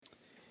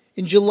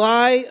In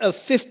July of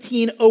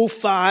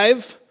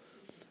 1505,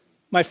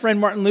 my friend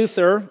Martin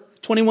Luther,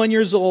 21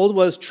 years old,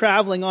 was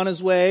traveling on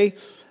his way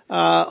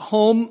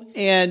home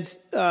and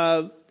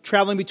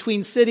traveling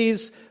between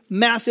cities.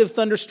 Massive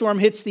thunderstorm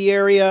hits the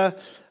area.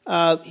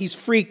 He's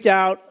freaked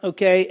out,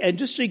 okay? And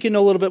just so you can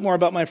know a little bit more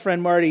about my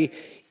friend Marty,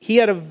 he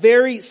had a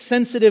very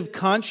sensitive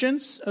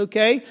conscience,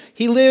 okay?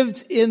 He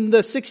lived in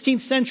the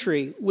 16th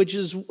century, which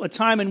is a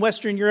time in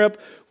Western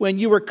Europe when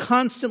you were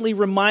constantly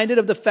reminded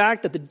of the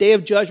fact that the day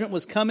of judgment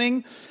was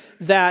coming,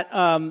 that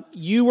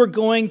you were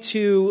going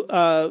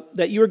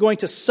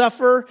to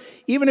suffer.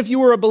 Even if you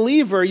were a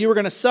believer, you were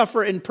going to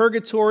suffer in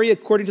purgatory,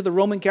 according to the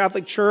Roman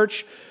Catholic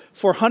Church,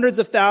 for hundreds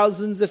of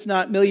thousands, if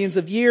not millions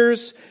of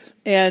years.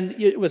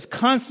 And it was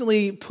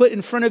constantly put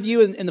in front of you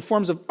in the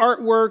forms of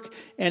artwork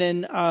and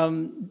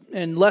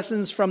in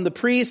lessons from the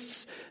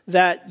priests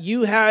that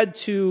you had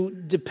to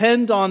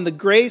depend on the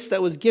grace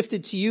that was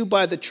gifted to you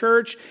by the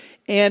church.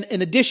 And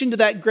in addition to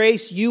that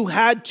grace, you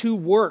had to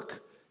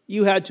work.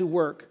 You had to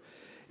work.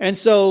 And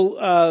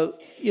so,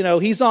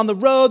 he's on the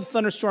road, the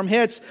thunderstorm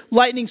hits,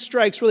 lightning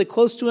strikes really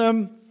close to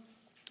him,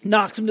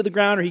 knocks him to the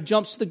ground, or he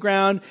jumps to the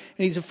ground,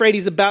 and he's afraid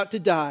he's about to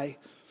die.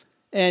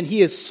 And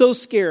he is so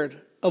scared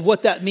of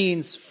what that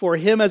means for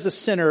him as a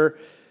sinner,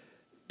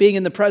 being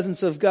in the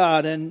presence of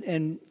God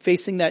and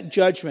facing that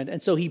judgment.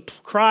 And so he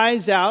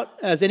cries out,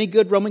 as any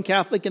good Roman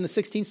Catholic in the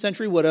 16th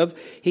century would have,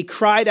 he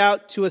cried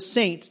out to a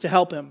saint to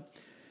help him.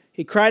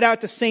 He cried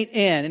out to St.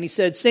 Anne, and he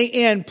said, "St.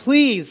 Anne,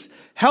 please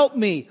help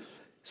me,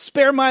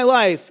 spare my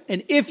life,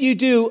 and if you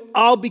do,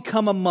 I'll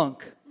become a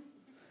monk."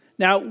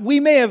 Now,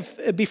 we may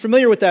be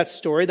familiar with that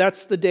story.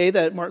 That's the day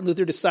that Martin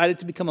Luther decided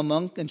to become a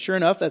monk, and sure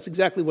enough, that's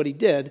exactly what he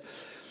did.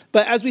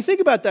 But as we think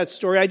about that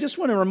story, I just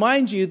want to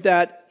remind you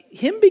that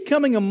him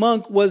becoming a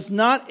monk was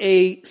not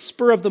a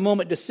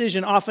spur-of-the-moment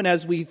decision, often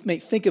as we may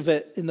think of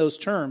it in those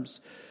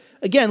terms.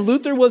 Again,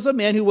 Luther was a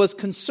man who was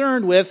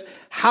concerned with,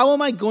 how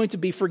am I going to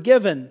be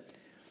forgiven?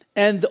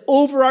 And the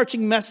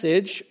overarching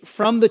message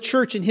from the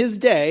church in his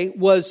day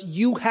was,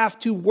 you have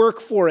to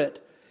work for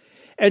it.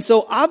 And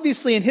so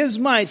obviously in his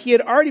mind, he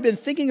had already been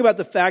thinking about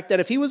the fact that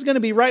if he was going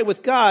to be right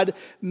with God,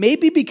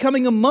 maybe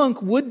becoming a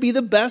monk would be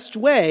the best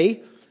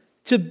way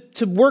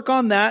to work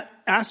on that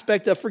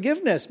aspect of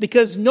forgiveness,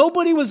 because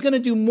nobody was going to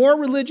do more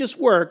religious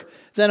work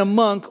than a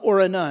monk or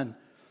a nun.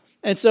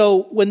 And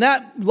so when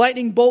that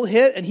lightning bolt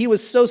hit and he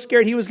was so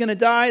scared he was going to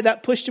die,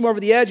 that pushed him over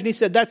the edge, and he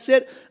said, that's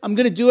it, I'm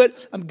going to do it,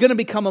 I'm going to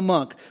become a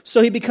monk.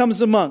 So he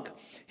becomes a monk.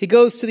 He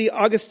goes to the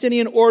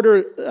Augustinian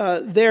order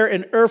there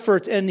in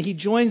Erfurt, and he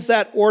joins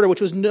that order,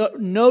 which was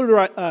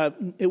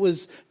it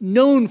was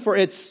known for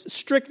its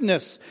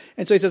strictness.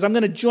 And so he says, I'm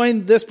going to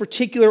join this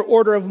particular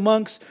order of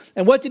monks.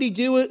 And what did he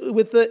do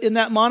in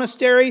that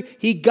monastery?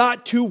 He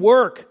got to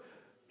work.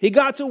 He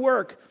got to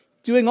work,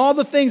 doing all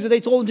the things that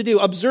they told him to do,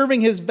 observing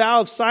his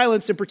vow of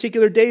silence in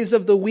particular days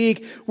of the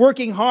week,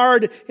 working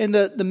hard in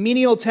the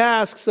menial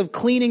tasks of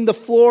cleaning the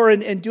floor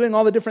and doing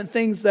all the different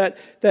things that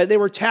they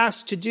were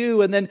tasked to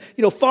do, and then,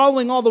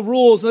 following all the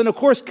rules, and then, of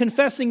course,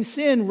 confessing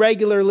sin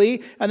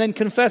regularly, and then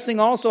confessing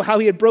also how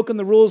he had broken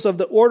the rules of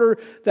the order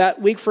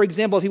that week. For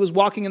example, if he was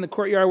walking in the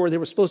courtyard where there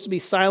was supposed to be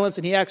silence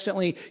and he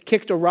accidentally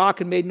kicked a rock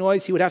and made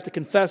noise, he would have to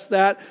confess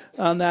that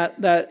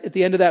at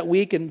the end of that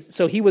week. And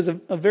so he was a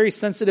very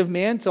sensitive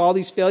man to all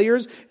these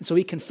failures. And so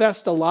he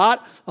confessed a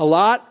lot.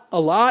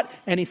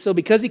 And so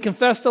because he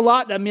confessed a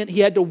lot, that meant he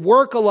had to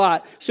work a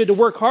lot. So he had to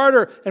work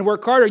harder.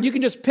 And you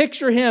can just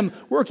picture him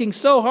working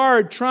so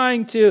hard,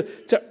 trying to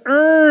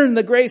earn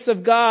the grace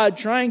of God,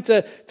 trying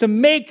to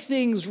make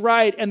things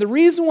right. And the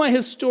reason why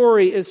his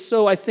story is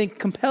so, I think,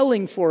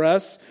 compelling for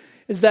us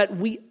is that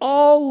we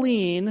all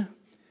lean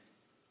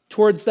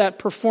towards that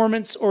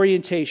performance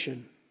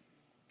orientation.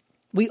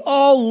 We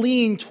all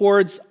lean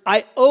towards,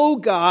 I owe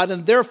God,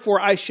 and therefore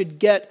I should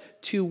get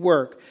to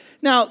work.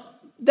 Now,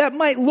 that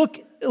might look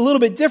a little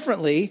bit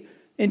differently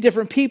in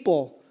different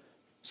people.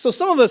 So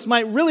some of us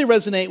might really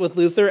resonate with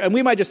Luther, and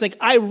we might just think,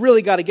 I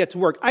really got to get to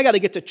work. I got to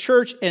get to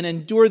church and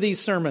endure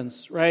these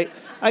sermons, right?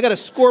 I got to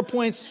score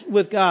points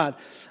with God.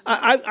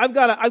 I've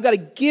got to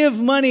give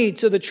money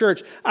to the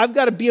church. I've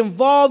got to be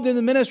involved in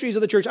the ministries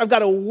of the church. I've got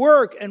to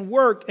work and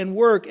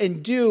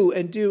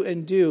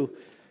do.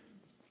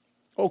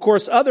 Of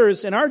course,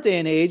 others in our day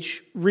and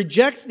age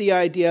reject the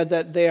idea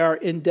that they are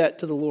in debt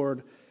to the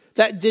Lord.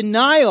 That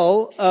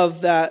denial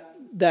of that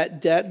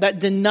debt, that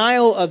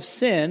denial of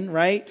sin,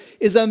 right,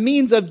 is a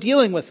means of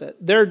dealing with it.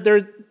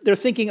 They're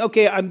thinking,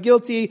 okay, I'm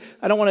guilty.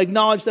 I don't want to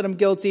acknowledge that I'm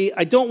guilty.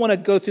 I don't want to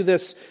go through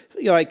this,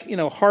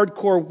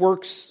 hardcore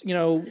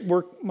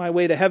work my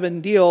way to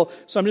heaven deal.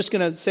 So I'm just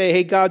going to say,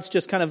 hey, God's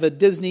just kind of a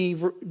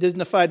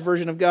Disneyfied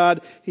version of God.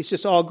 He's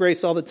just all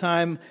grace all the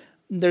time.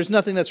 There's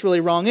nothing that's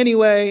really wrong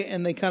anyway,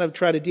 and they kind of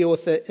try to deal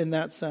with it in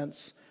that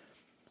sense.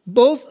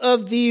 Both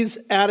of these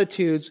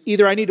attitudes,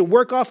 either I need to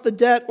work off the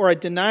debt or I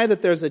deny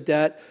that there's a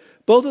debt,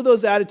 both of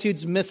those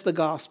attitudes miss the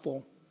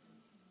gospel.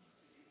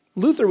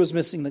 Luther was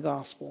missing the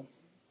gospel.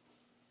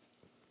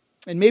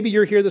 And maybe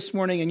you're here this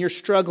morning and you're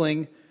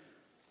struggling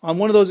on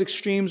one of those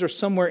extremes or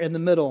somewhere in the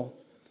middle.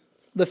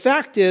 the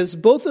fact is,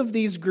 both of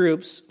these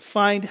groups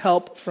find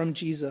help from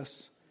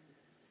Jesus.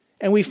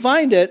 And we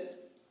find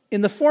it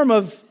in the form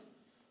of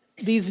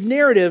these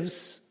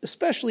narratives,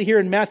 especially here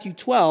in Matthew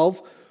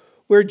 12,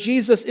 where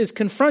Jesus is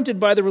confronted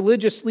by the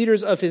religious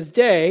leaders of his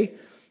day.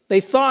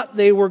 They thought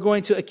they were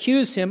going to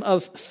accuse him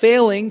of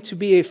failing to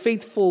be a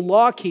faithful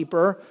law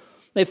keeper.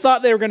 They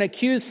thought they were going to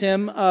accuse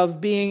him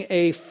of being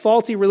a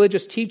faulty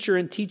religious teacher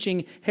and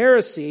teaching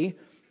heresy.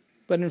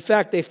 But in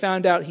fact, they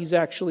found out he's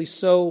actually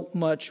so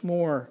much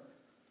more.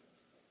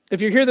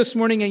 If you're here this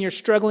morning and you're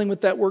struggling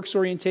with that works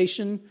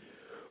orientation,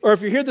 or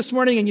if you're here this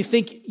morning and you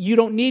think you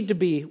don't need to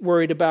be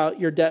worried about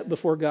your debt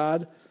before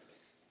God,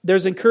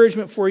 there's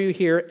encouragement for you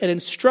here and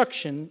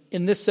instruction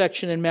in this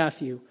section in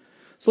Matthew.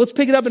 So let's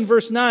pick it up in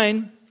verse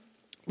 9.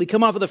 We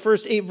come off of the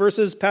first 8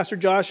 verses. Pastor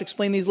Josh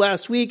explained these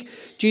last week.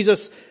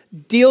 Jesus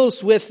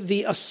deals with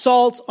the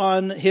assault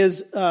on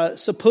his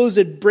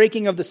supposed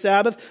breaking of the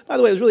Sabbath. By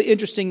the way, it was really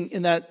interesting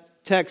in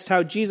that text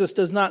how Jesus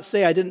does not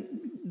say,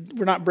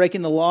 we're not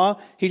breaking the law.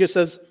 He just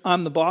says,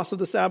 I'm the boss of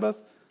the Sabbath.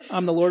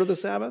 I'm the Lord of the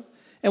Sabbath.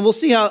 And we'll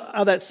see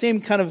how that same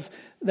kind of,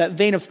 that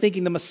vein of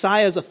thinking, the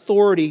Messiah's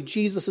authority,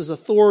 Jesus'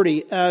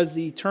 authority as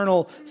the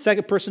eternal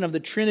second person of the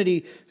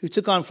Trinity who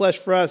took on flesh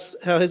for us,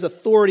 how his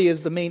authority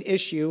is the main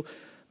issue.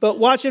 But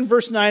watch in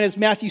verse 9 as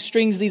Matthew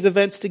strings these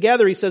events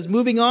together. He says,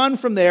 moving on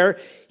from there,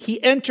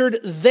 he entered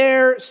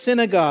their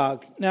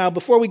synagogue. Now,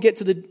 before we get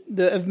to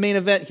the main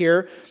event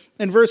here,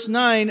 in verse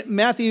 9,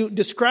 Matthew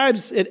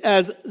describes it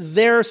as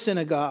their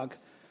synagogue.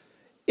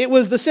 It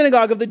was the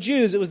synagogue of the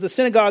Jews. It was the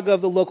synagogue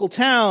of the local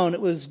town.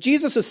 It was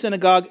Jesus'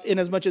 synagogue in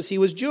as much as he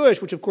was Jewish,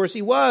 which of course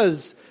he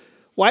was.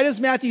 Why does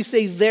Matthew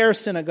say their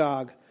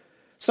synagogue?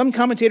 Some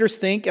commentators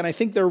think, and I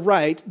think they're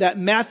right, that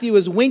Matthew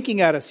is winking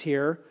at us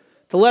here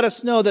to let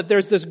us know that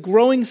there's this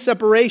growing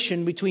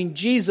separation between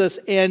Jesus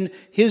and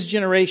his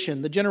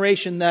generation, the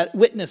generation that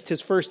witnessed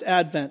his first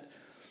advent.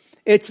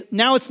 It's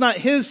not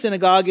his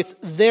synagogue, it's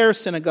their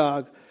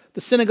synagogue.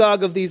 The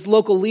synagogue of these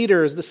local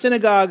leaders, the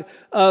synagogue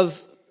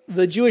of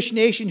the Jewish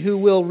nation who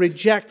will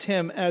reject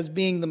him as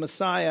being the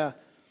Messiah.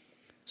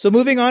 So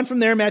moving on from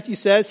there, Matthew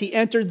says, he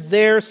entered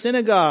their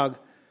synagogue.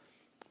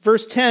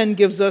 Verse 10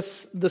 gives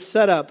us the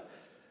setup.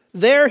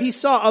 There he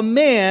saw a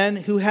man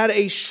who had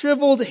a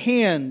shriveled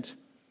hand.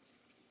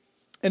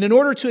 And in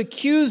order to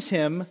accuse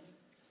him,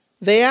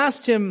 they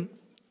asked him,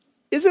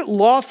 is it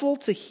lawful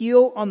to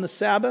heal on the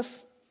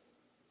Sabbath?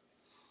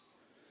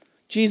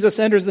 Jesus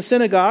enters the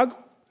synagogue,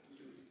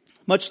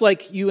 much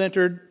like you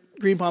entered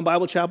Green Pond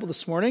Bible Chapel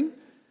this morning.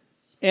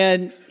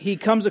 And he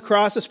comes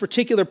across this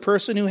particular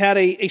person who had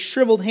a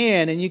shriveled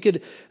hand. And you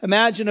could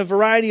imagine a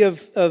variety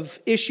of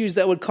issues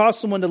that would cause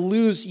someone to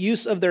lose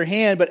use of their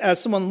hand. But as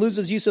someone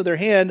loses use of their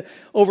hand,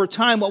 over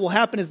time, what will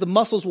happen is the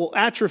muscles will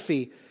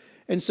atrophy.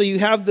 And so you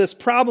have this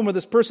problem where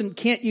this person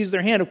can't use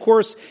their hand. Of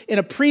course, in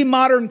a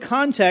pre-modern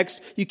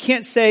context, you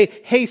can't say,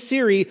 hey,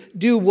 Siri,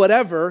 do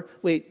whatever.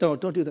 Wait, no,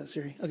 don't do that,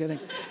 Siri. Okay,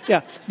 thanks.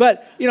 Yeah,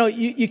 but,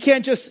 you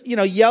can't just,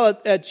 yell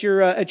at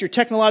your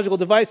technological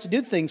device to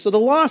do things. So the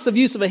loss of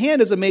use of a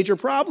hand is a major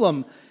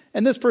problem.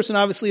 And this person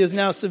obviously is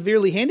now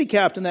severely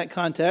handicapped in that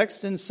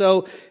context. And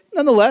so,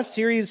 nonetheless,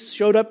 here he's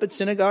showed up at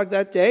synagogue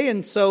that day.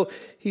 And so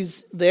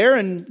he's there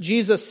and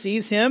Jesus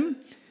sees him.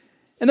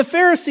 And the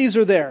Pharisees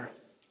are there.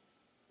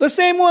 The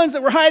same ones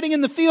that were hiding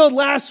in the field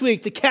last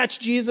week to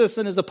catch Jesus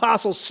and his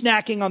apostles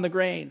snacking on the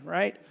grain,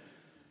 right?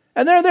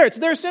 And they're there. It's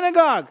their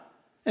synagogue.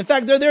 In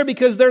fact, they're there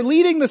because they're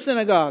leading the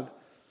synagogue.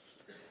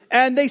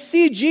 And they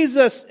see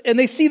Jesus, and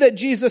they see that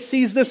Jesus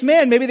sees this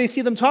man. Maybe they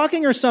see them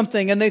talking or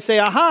something, and they say,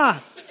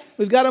 aha,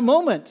 we've got a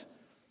moment,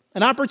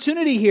 an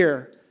opportunity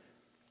here.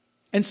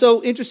 And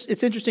so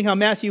it's interesting how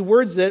Matthew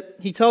words it.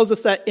 He tells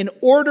us that in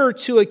order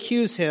to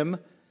accuse him,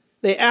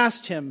 they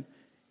asked him,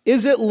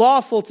 is it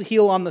lawful to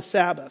heal on the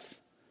Sabbath?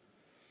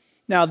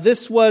 Now,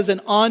 this was an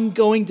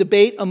ongoing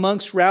debate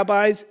amongst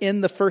rabbis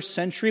in the first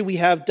century. We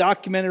have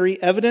documentary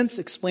evidence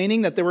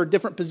explaining that there were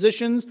different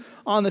positions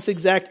on this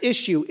exact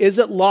issue. Is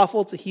it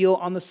lawful to heal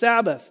on the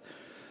Sabbath?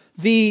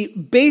 The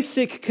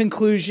basic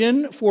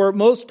conclusion for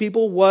most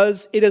people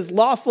was it is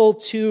lawful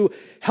to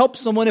help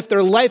someone if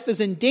their life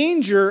is in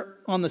danger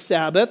on the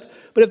Sabbath,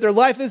 but if their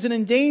life isn't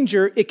in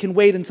danger, it can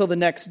wait until the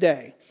next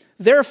day.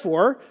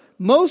 Therefore,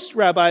 most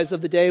rabbis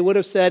of the day would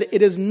have said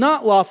it is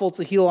not lawful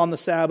to heal on the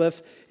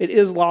Sabbath. It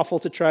is lawful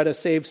to try to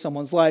save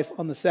someone's life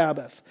on the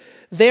Sabbath.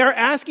 They are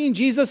asking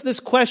Jesus this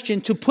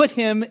question to put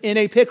him in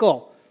a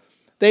pickle.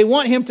 They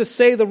want him to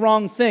say the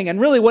wrong thing.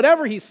 And really,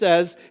 whatever he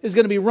says is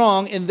going to be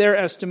wrong in their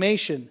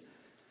estimation.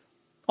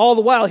 All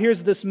the while,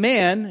 here's this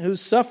man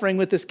who's suffering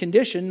with this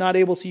condition, not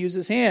able to use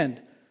his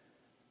hand.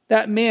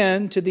 That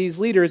man, to these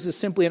leaders, is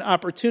simply an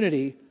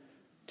opportunity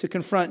to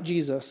confront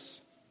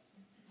Jesus.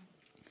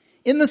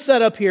 In the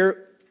setup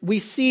here, we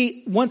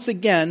see, once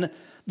again,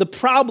 the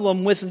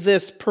problem with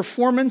this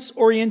performance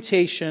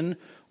orientation,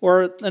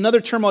 or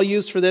another term I'll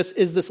use for this,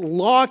 is this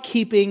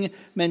law-keeping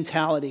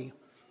mentality.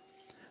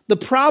 The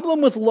problem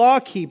with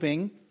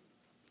law-keeping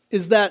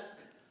is that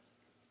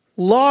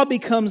law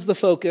becomes the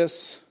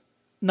focus,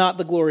 not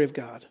the glory of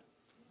God.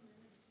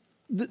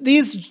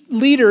 These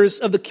leaders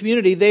of the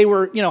community, they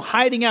were,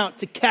 hiding out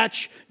to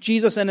catch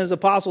Jesus and his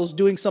apostles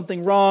doing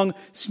something wrong,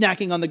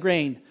 snacking on the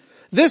grain.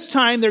 This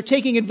time, they're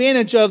taking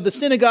advantage of the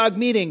synagogue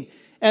meeting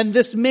and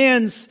this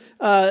man's,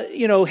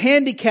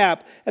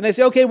 handicap. And they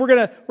say, okay, we're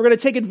gonna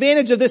take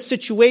advantage of this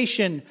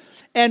situation.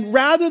 And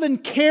rather than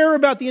care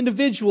about the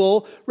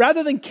individual,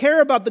 rather than care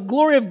about the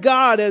glory of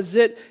God as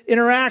it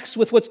interacts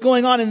with what's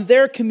going on in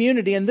their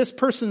community and this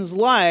person's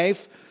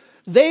life,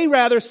 they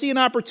rather see an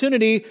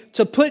opportunity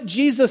to put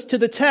Jesus to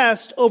the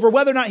test over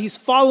whether or not he's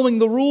following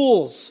the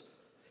rules.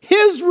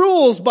 His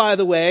rules, by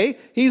the way.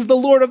 He's the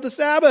Lord of the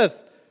Sabbath.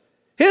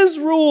 His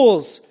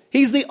rules.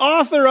 He's the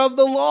author of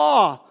the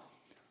law.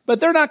 But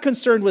they're not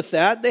concerned with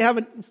that. They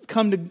haven't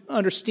come to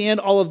understand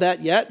all of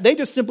that yet. They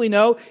just simply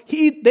know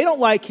they don't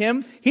like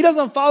him. He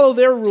doesn't follow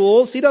their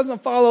rules. He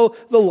doesn't follow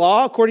the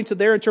law according to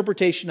their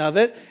interpretation of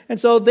it. And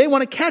so they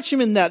want to catch him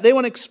in that. They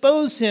want to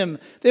expose him.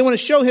 They want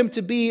to show him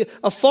to be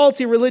a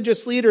faulty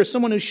religious leader,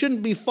 someone who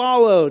shouldn't be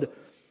followed.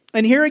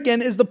 And here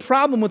again is the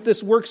problem with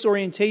this works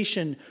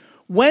orientation.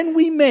 When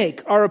we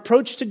make our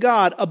approach to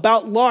God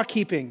about law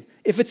keeping,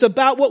 if it's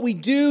about what we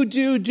do,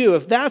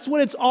 if that's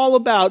what it's all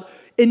about,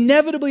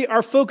 inevitably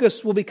our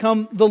focus will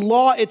become the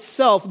law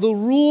itself, the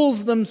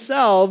rules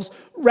themselves,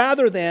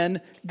 rather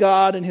than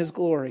God and his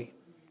glory.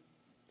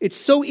 It's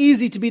so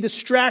easy to be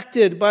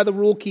distracted by the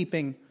rule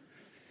keeping.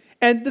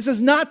 And this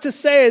is not to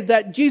say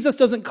that Jesus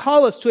doesn't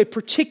call us to a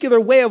particular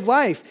way of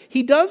life.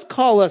 He does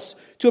call us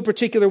to a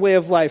particular way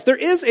of life. There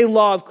is a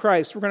law of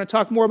Christ. We're going to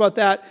talk more about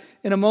that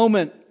in a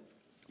moment.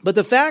 But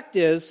the fact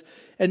is,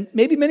 and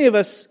maybe many of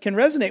us can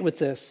resonate with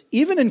this,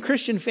 even in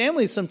Christian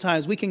families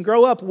sometimes, we can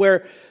grow up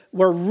where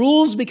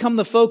rules become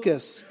the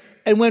focus.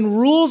 And when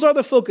rules are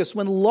the focus,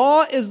 when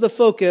law is the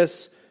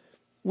focus,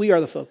 we are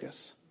the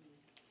focus.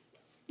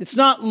 It's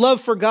not love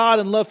for God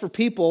and love for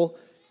people.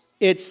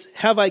 It's,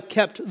 have I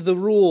kept the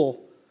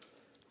rule?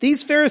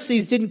 These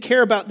Pharisees didn't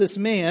care about this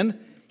man.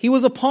 He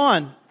was a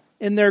pawn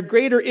in their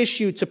greater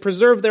issue to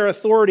preserve their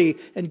authority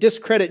and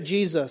discredit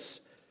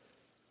Jesus.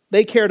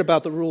 They cared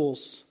about the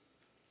rules.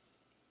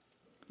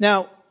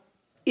 Now,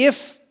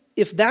 if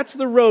that's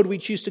the road we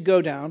choose to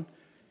go down,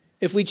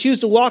 if we choose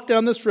to walk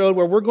down this road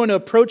where we're going to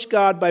approach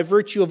God by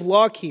virtue of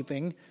law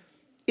keeping,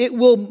 it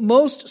will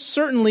most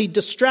certainly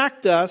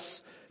distract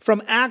us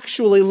from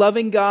actually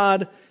loving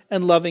God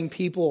and loving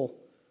people.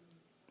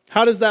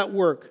 How does that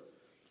work?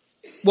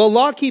 Well,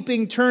 law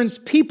keeping turns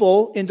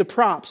people into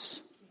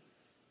props.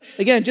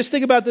 Again, just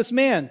think about this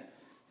man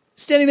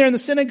standing there in the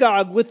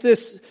synagogue with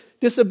this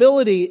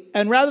disability,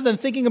 and rather than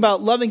thinking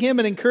about loving him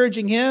and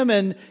encouraging him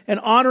and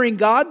honoring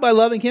God by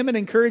loving him and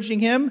encouraging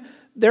him,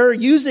 they're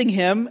using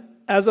him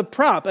as a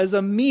prop, as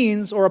a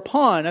means or a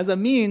pawn, as a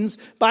means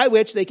by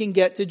which they can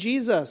get to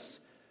Jesus.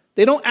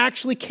 They don't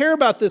actually care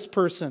about this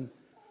person.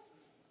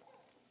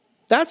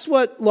 That's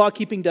what law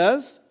keeping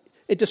does.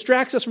 It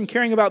distracts us from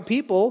caring about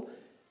people,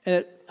 and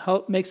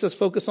it makes us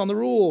focus on the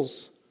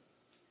rules.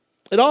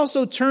 It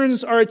also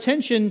turns our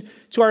attention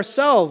to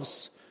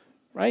ourselves,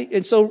 right?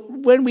 And so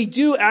when we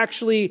do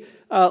actually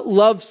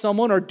love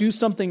someone or do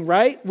something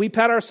right, we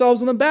pat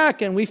ourselves on the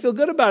back and we feel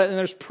good about it, and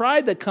there's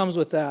pride that comes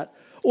with that.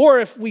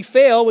 Or if we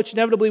fail, which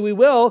inevitably we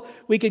will,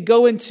 we could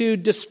go into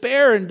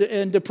despair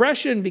and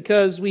depression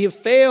because we have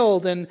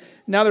failed and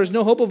now there's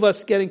no hope of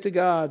us getting to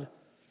God.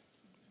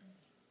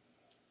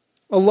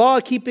 A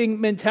law-keeping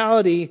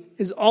mentality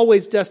is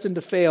always destined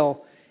to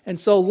fail. And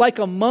so like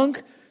a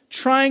monk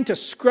trying to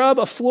scrub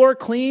a floor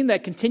clean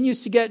that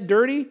continues to get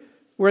dirty,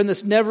 we're in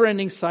this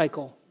never-ending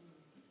cycle.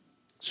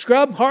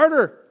 Scrub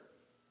harder.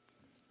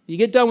 You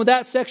get done with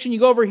that section, you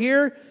go over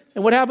here,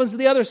 and what happens to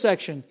the other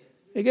section?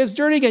 It gets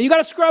dirty again. You got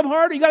to scrub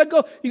harder. You got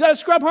to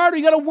scrub harder.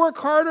 You got to work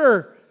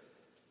harder.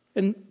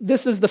 And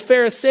this is the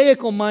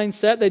Pharisaical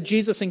mindset that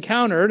Jesus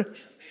encountered.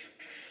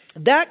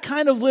 That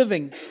kind of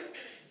living,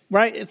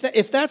 right?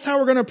 If that's how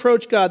we're going to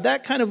approach God,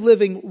 that kind of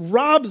living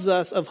robs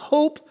us of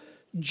hope,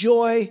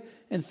 joy,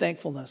 and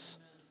thankfulness.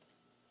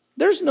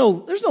 There's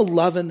no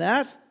love in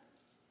that.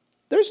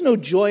 There's no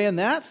joy in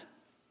that.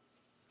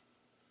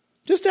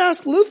 Just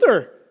ask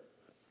Luther.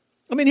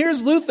 I mean,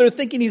 here's Luther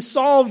thinking he's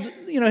solved,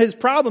 his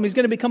problem. He's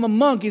going to become a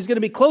monk. He's going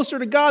to be closer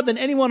to God than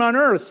anyone on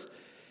earth.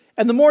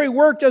 And the more he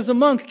worked as a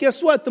monk,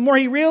 guess what? The more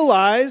he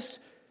realized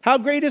how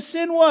great his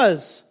sin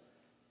was.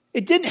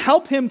 It didn't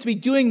help him to be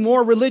doing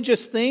more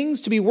religious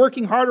things, to be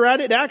working harder at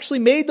it. It actually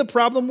made the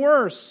problem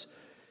worse.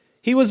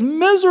 He was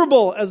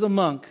miserable as a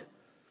monk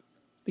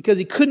because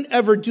he couldn't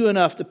ever do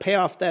enough to pay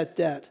off that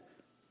debt.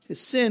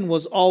 His sin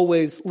was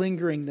always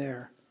lingering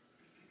there.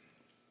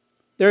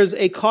 There's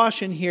a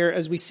caution here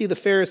as we see the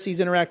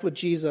Pharisees interact with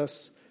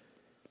Jesus.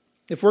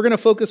 If we're going to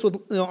focus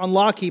on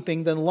law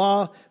keeping, then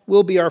law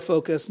will be our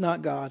focus,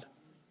 not God,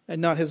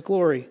 and not his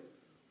glory.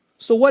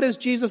 So what is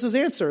Jesus'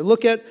 answer?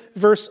 Look at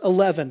verse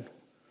 11.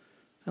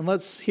 And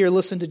let's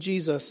listen to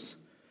Jesus.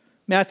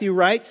 Matthew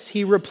writes,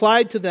 he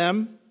replied to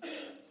them,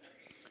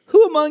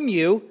 "Who among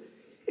you,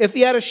 if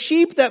he had a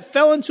sheep that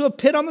fell into a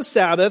pit on the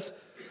Sabbath,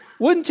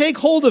 wouldn't take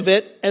hold of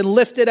it and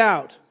lift it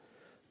out?"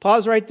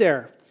 Pause right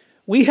there.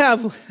 We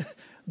have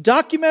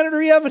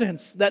documentary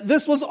evidence that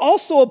this was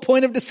also a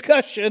point of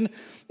discussion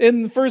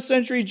in the first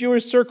century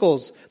Jewish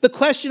circles. The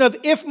question of,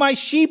 if my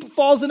sheep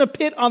falls in a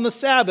pit on the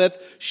Sabbath,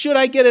 should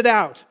I get it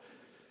out?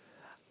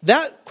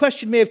 That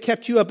question may have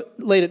kept you up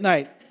late at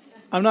night.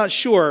 I'm not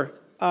sure.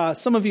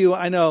 Some of you,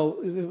 I know,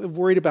 are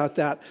worried about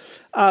that.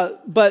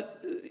 But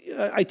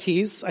I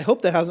tease. I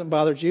hope that hasn't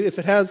bothered you. If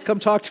it has, come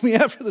talk to me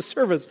after the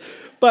service.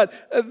 But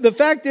the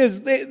fact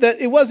is that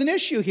it was an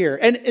issue here.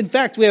 And in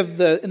fact, we have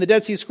in the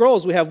Dead Sea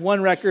Scrolls, we have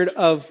one record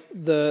of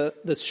the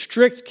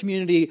strict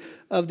community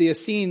of the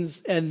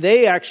Essenes, and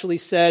they actually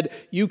said,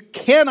 you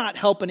cannot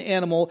help an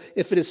animal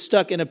if it is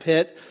stuck in a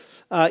pit.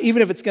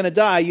 Even if it's going to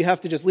die, you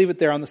have to just leave it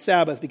there on the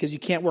Sabbath because you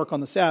can't work on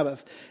the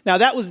Sabbath. Now,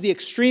 that was the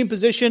extreme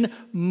position.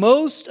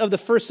 Most of the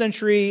first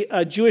century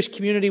Jewish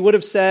community would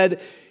have said,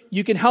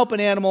 you can help an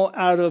animal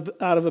out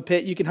of a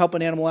pit. You can help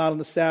an animal out on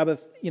the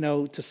Sabbath,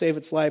 to save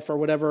its life or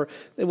whatever.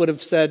 They would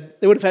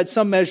have had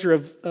some measure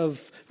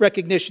of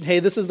recognition. Hey,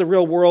 this is the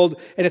real world,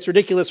 and it's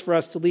ridiculous for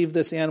us to leave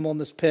this animal in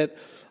this pit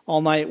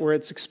all night where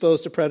it's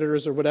exposed to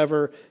predators or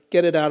whatever.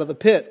 Get it out of the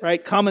pit,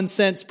 right? Common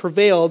sense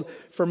prevailed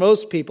for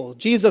most people.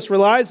 Jesus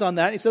relies on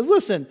that. He says,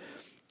 listen,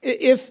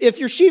 if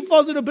your sheep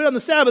falls into a pit on the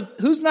Sabbath,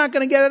 who's not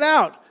going to get it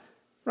out,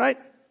 right?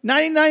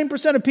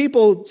 99% of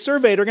people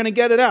surveyed are going to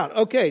get it out.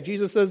 Okay,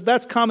 Jesus says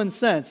that's common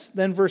sense.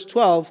 Then verse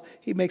 12,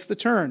 he makes the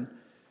turn.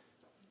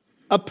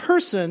 A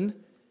person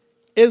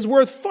is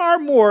worth far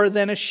more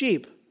than a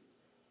sheep.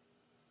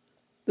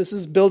 This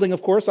is building,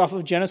 of course, off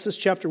of Genesis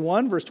chapter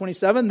 1, verse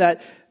 27,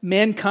 that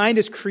mankind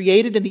is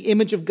created in the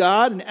image of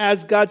God, and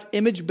as God's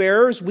image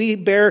bearers, we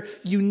bear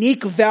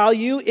unique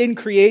value in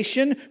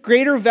creation,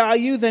 greater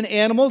value than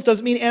animals.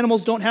 Doesn't mean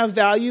animals don't have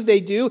value, they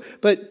do,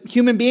 but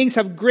human beings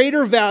have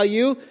greater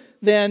value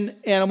than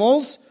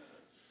animals,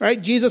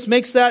 right? Jesus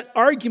makes that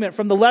argument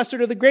from the lesser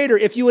to the greater.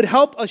 If you would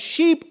help a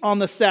sheep on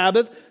the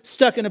Sabbath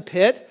stuck in a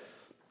pit,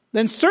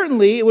 then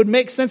certainly it would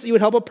make sense that you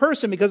would help a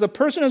person, because a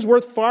person is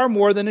worth far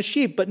more than a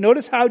sheep. But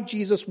notice how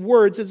Jesus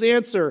words his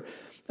answer.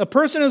 A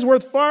person is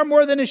worth far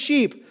more than a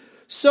sheep.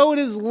 So it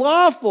is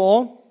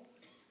lawful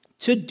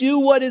to do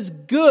what is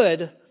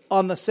good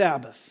on the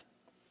Sabbath.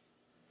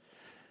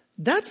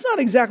 That's not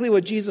exactly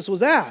what Jesus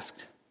was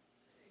asked.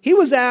 He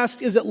was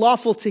asked, is it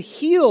lawful to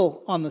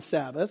heal on the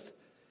Sabbath?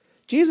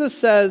 Jesus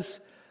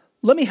says,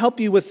 let me help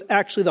you with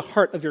actually the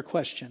heart of your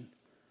question.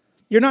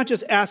 You're not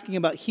just asking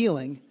about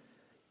healing.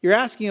 You're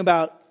asking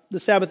about the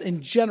Sabbath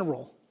in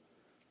general.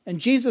 And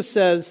Jesus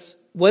says,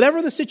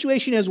 whatever the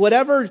situation is,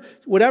 whatever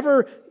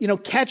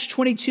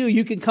catch-22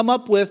 you can come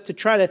up with to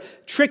try to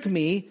trick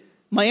me,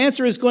 my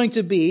answer is going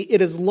to be,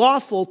 it is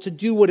lawful to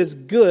do what is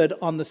good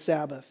on the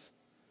Sabbath.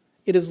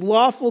 It is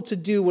lawful to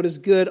do what is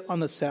good on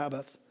the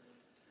Sabbath.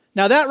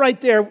 Now that right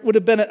there would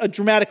have been a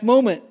dramatic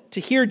moment to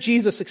hear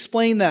Jesus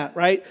explain that,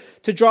 right?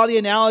 To draw the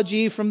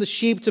analogy from the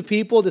sheep to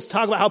people, to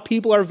talk about how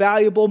people are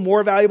valuable,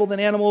 more valuable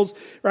than animals,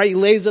 right? He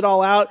lays it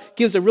all out,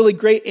 gives a really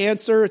great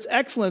answer. It's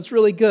excellent. It's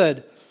really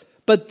good.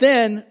 But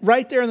then,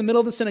 right there in the middle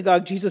of the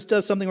synagogue, Jesus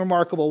does something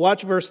remarkable.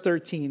 Watch verse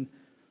 13.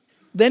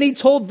 Then he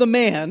told the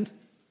man,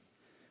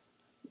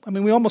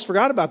 we almost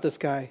forgot about this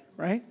guy,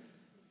 right?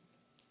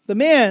 The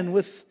man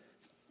with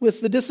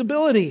the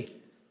disability,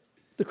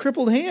 the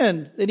crippled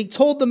hand. Then he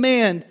told the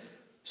man,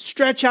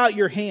 stretch out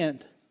your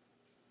hand.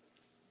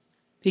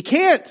 He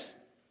can't.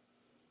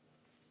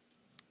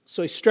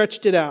 So he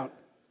stretched it out,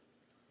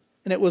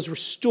 and it was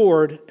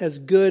restored as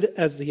good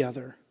as the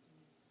other.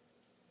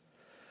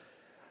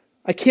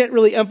 I can't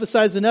really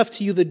emphasize enough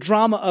to you the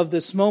drama of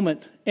this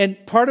moment.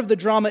 And part of the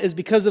drama is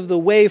because of the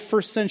way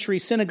first century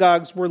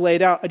synagogues were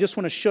laid out. I just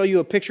want to show you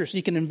a picture so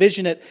you can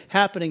envision it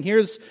happening.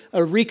 Here's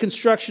a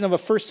reconstruction of a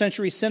first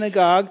century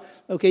synagogue.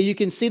 Okay, you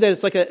can see that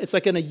it's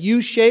like in a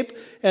U shape,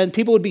 and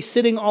people would be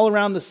sitting all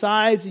around the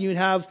sides, and you'd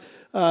have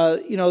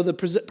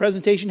the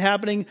presentation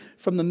happening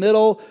from the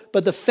middle.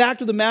 But the fact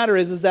of the matter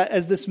is that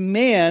as this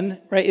man,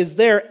 right, is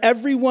there,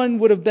 everyone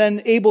would have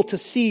been able to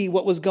see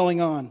what was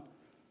going on.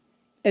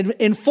 And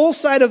in full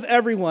sight of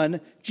everyone,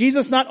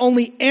 Jesus not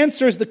only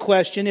answers the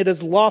question, it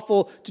is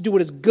lawful to do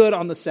what is good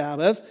on the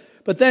Sabbath,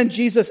 but then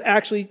Jesus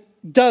actually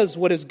does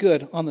what is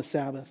good on the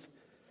Sabbath.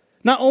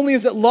 Not only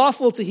is it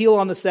lawful to heal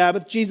on the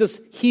Sabbath, Jesus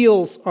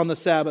heals on the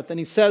Sabbath. And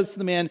he says to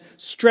the man,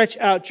 stretch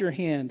out your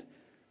hand.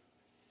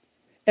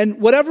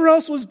 And whatever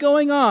else was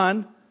going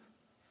on,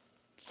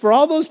 for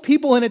all those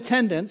people in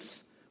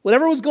attendance,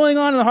 whatever was going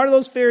on in the heart of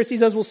those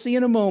Pharisees, as we'll see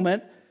in a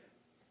moment,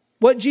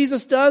 what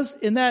Jesus does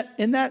in that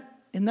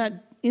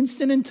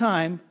instant in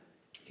time,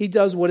 he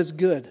does what is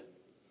good.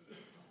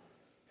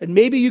 And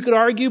maybe you could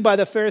argue by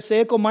the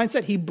Pharisaical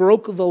mindset, he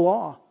broke the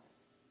law.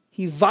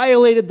 He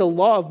violated the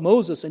law of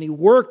Moses and he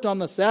worked on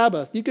the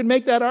Sabbath. You could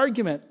make that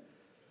argument.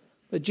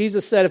 But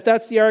Jesus said, if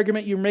that's the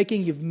argument you're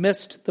making, you've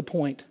missed the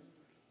point.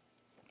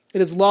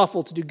 It is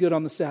lawful to do good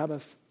on the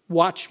Sabbath.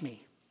 Watch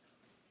me.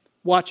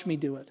 Watch me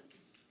do it.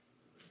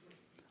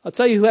 I'll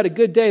tell you who had a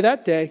good day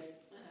that day.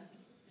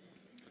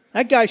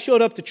 That guy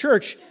showed up to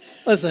church.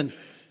 Listen,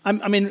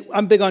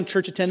 I'm big on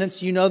church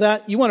attendance. You know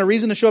that. You want a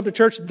reason to show up to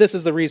church? This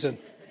is the reason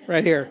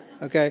right here.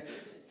 Okay.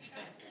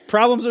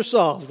 problems are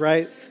solved,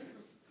 right?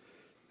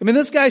 I mean,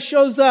 this guy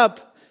shows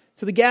up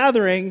to the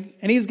gathering,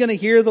 and he's going to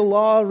hear the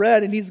law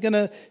read, and he's going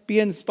to be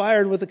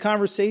inspired with the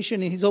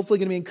conversation, and he's hopefully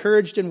going to be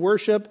encouraged in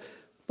worship.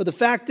 But the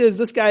fact is,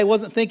 this guy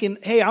wasn't thinking,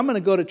 hey, I'm going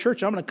to go to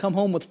church. I'm going to come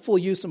home with full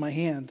use of my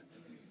hand.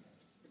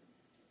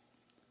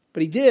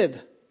 But he did.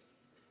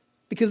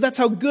 Because that's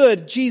how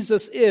good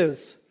Jesus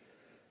is.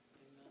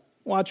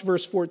 Watch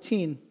verse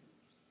 14.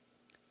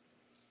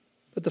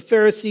 But the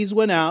Pharisees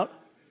went out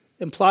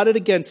and plotted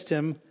against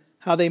him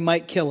how they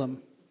might kill him.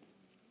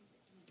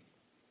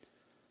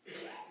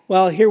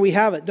 Well, here we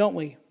have it, don't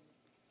we?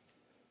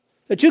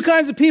 There are two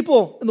kinds of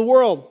people in the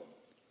world.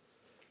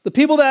 The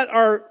people that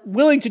are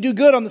willing to do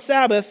good on the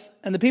Sabbath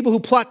and the people who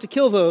plot to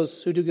kill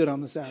those who do good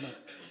on the Sabbath.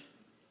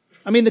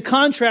 I mean, the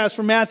contrast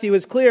from Matthew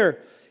is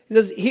clear. He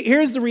says,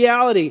 here's the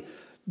reality.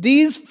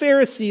 These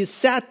Pharisees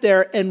sat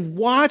there and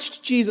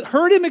watched Jesus,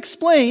 heard him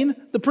explain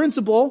the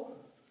principle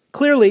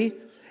clearly,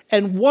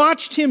 and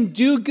watched him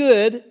do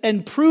good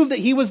and prove that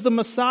he was the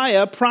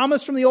Messiah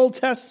promised from the Old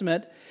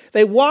Testament.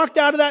 They walked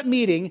out of that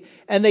meeting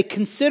and they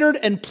considered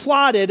and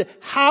plotted,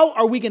 how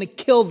are we going to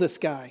kill this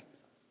guy?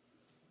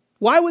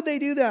 Why would they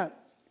do that?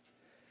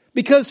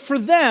 Because for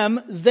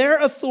them, their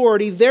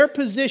authority, their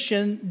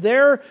position,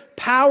 their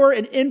power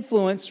and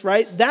influence,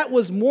 right, that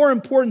was more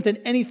important than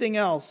anything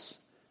else.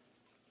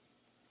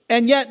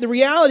 And yet the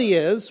reality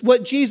is,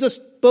 what Jesus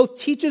both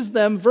teaches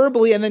them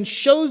verbally and then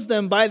shows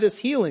them by this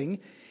healing,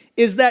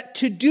 is that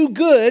to do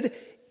good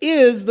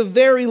is the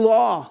very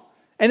law.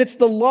 And it's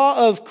the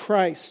law of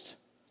Christ.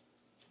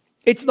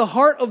 It's the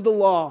heart of the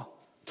law.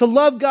 To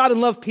love God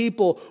and love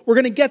people. We're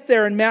going to get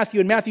there in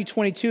Matthew. In Matthew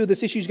 22,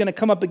 this issue is going to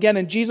come up again,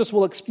 and Jesus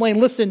will explain,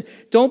 listen,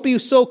 don't be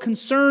so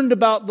concerned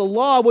about the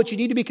law. What you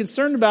need to be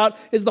concerned about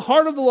is the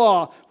heart of the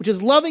law, which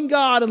is loving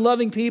God and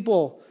loving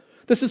people.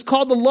 This is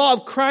called the law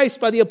of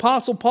Christ by the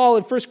Apostle Paul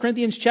in 1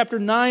 Corinthians chapter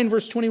 9,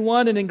 verse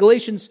 21, and in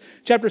Galatians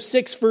chapter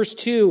 6, verse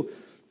 2.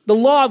 The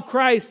law of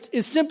Christ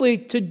is simply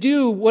to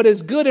do what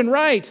is good and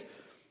right.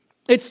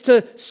 It's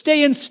to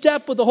stay in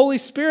step with the Holy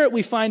Spirit,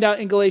 we find out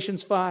in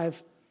Galatians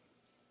 5.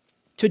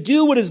 To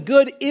do what is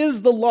good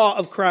is the law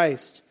of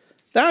Christ.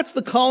 That's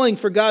the calling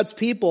for God's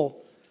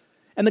people.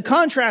 And the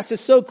contrast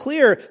is so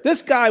clear.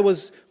 This guy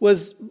was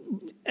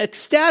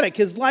ecstatic.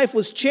 His life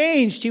was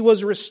changed. He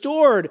was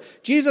restored.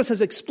 Jesus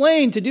has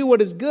explained to do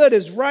what is good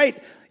is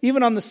right,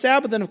 even on the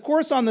Sabbath, and of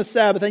course on the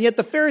Sabbath. And yet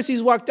the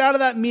Pharisees walked out of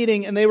that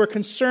meeting and they were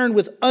concerned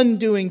with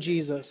undoing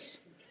Jesus.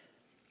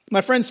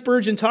 My friend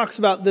Spurgeon talks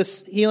about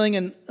this healing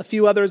and a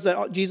few others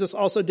that Jesus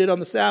also did on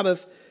the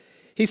Sabbath.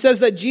 He says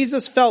that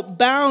Jesus felt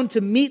bound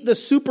to meet the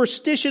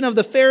superstition of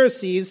the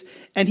Pharisees,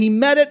 and he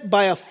met it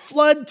by a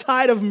flood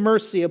tide of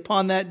mercy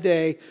upon that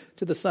day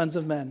to the sons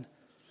of men.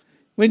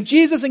 When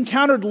Jesus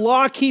encountered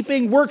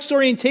law-keeping, works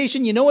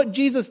orientation, you know what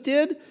Jesus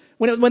did?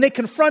 When they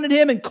confronted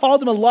him and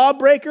called him a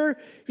lawbreaker,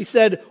 he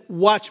said,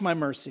 watch my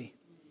mercy.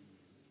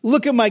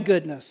 Look at my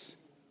goodness.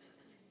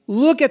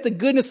 Look at the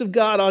goodness of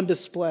God on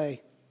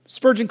display.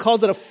 Spurgeon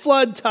calls it a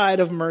flood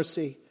tide of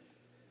mercy.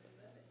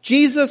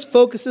 Jesus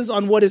focuses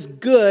on what is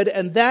good,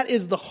 and that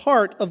is the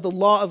heart of the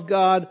law of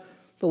God,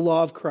 the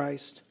law of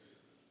Christ.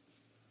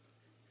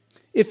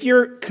 If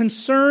you're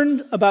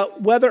concerned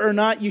about whether or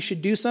not you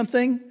should do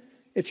something,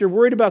 if you're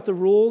worried about the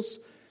rules,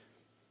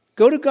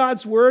 go to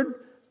God's Word,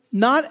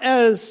 not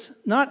as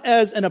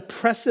an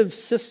oppressive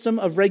system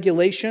of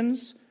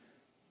regulations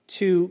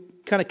to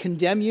kind of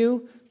condemn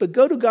you, but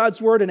go to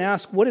God's Word and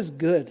ask, what is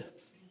good?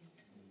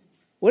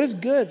 What is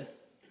good?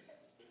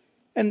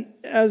 And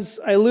as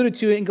I alluded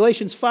to in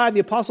Galatians 5, the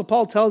Apostle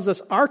Paul tells us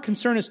our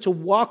concern is to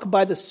walk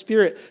by the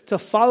Spirit, to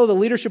follow the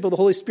leadership of the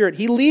Holy Spirit.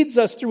 He leads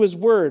us through His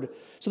Word.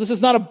 So this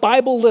is not a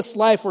Bible-less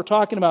life we're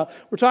talking about.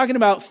 We're talking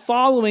about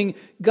following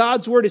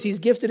God's Word as He's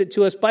gifted it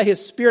to us by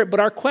His Spirit. But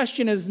our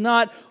question is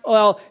not,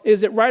 well,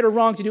 is it right or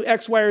wrong to do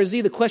X, Y, or Z?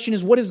 The question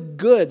is, what is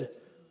good?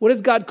 What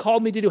has God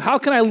called me to do? How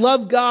can I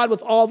love God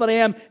with all that I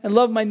am and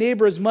love my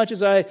neighbor as much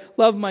as I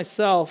love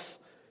myself?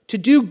 To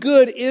do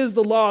good is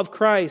the law of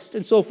Christ.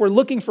 And so if we're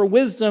looking for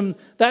wisdom,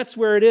 that's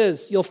where it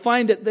is. You'll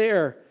find it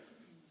there.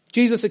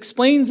 Jesus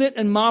explains it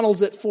and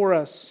models it for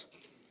us.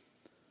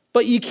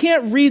 But you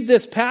can't read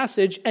this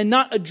passage and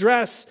not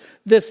address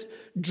this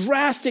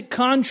drastic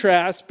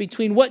contrast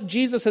between what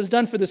Jesus has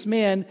done for this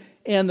man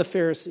and the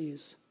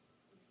Pharisees.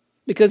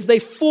 Because they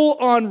full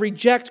on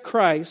reject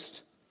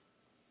Christ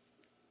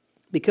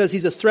because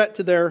he's a threat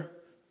to their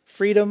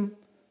freedom,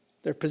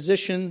 their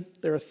position,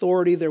 their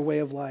authority, their way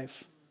of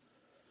life.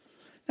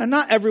 Now,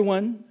 not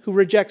everyone who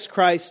rejects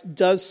Christ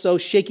does so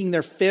shaking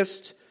their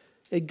fist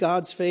at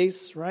God's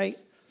face, right?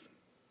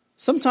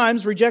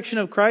 Sometimes rejection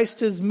of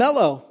Christ is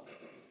mellow.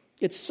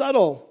 It's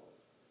subtle.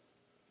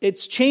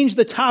 It's change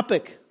the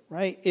topic,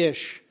 right?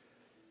 Ish.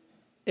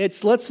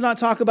 It's let's not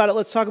talk about it.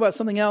 Let's talk about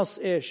something else.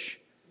 Ish.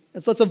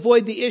 It's let's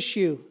avoid the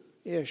issue.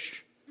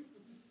 Ish.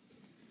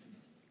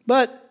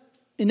 But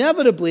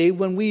inevitably,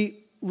 when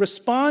we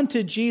respond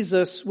to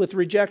Jesus with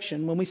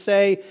rejection, when we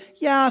say,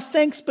 yeah,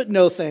 thanks, but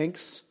no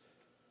thanks,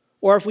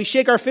 or if we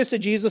shake our fist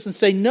at Jesus and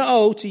say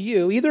no to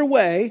you, either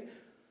way,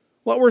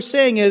 What we're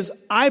saying is,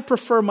 I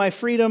prefer my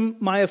freedom,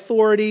 my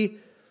authority,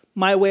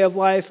 my way of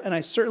life, and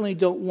I certainly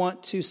don't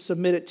want to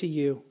submit it to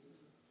you.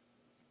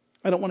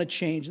 I don't want to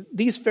change.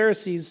 These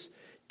Pharisees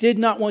did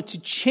not want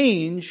to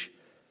change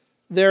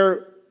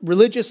their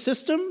religious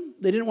system.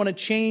 They didn't want to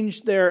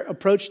change their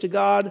approach to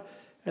God,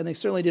 and they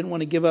certainly didn't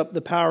want to give up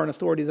the power and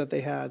authority that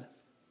they had.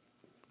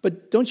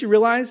 But don't you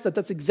realize that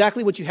that's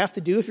exactly what you have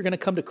to do if you're going to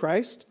come to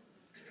Christ?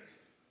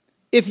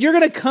 If you're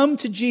going to come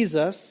to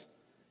Jesus,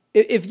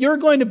 if you're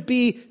going to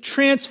be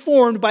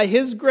transformed by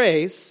His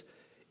grace,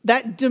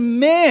 that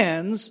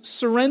demands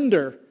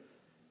surrender.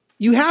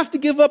 You have to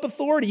give up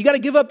authority. You got to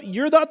give up,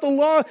 you're not the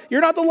law,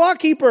 you're not the law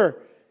keeper.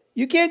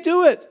 You can't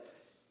do it.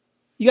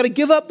 You got to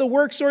give up the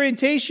works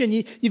orientation.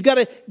 You've got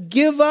to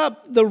give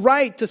up the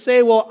right to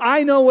say, well,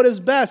 I know what is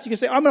best. You can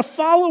say, I'm a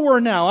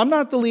follower now. I'm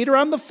not the leader,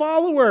 I'm the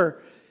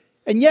follower.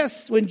 And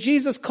yes, when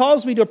Jesus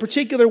calls me to a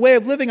particular way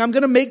of living, I'm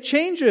going to make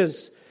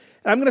changes.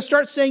 And I'm going to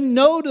start saying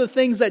no to the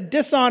things that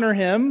dishonor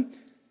Him.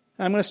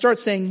 And I'm going to start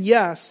saying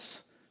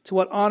yes to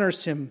what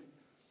honors Him.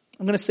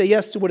 I'm going to say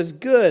yes to what is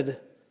good.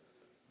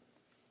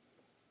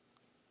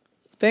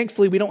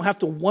 Thankfully, we don't have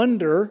to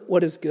wonder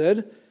what is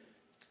good.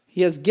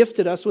 He has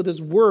gifted us with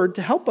His Word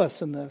to help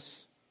us in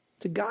this,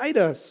 to guide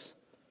us.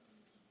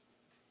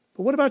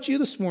 But what about you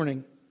this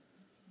morning?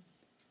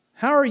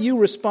 How are you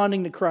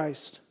responding to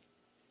Christ?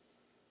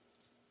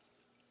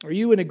 Are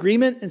you in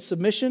agreement and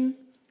submission?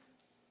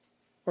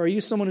 Or are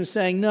you someone who's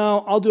saying,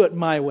 no, I'll do it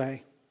my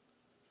way.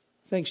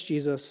 Thanks,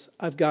 Jesus.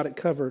 I've got it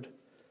covered.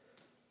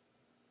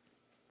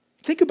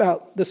 Think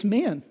about this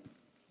man.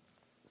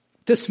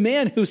 This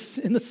man who's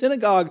in the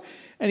synagogue,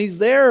 and he's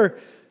there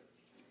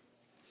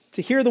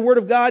to hear the word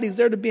of God. He's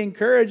there to be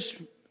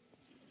encouraged,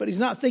 but he's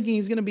not thinking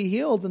he's going to be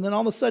healed. And then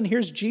all of a sudden,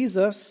 here's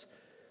Jesus,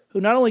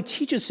 who not only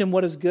teaches him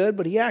what is good,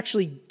 but He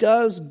actually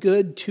does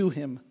good to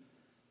him.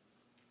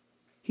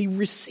 He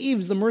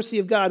receives the mercy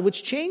of God,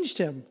 which changed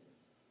him.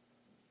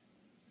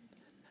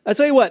 I'll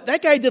tell you what,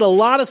 that guy did a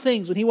lot of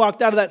things when he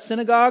walked out of that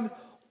synagogue.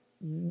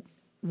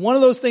 One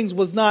of those things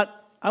was not,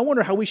 I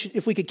wonder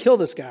if we could kill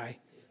this guy,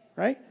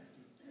 right?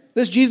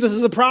 This Jesus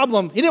is a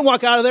problem. He didn't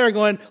walk out of there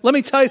going, let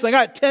me tell you something,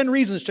 I got 10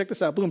 reasons, check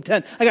this out, boom,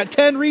 10. I got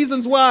 10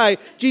 reasons why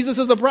Jesus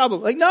is a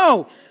problem. Like,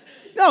 no,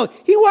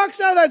 he walks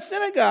out of that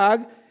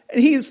synagogue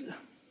and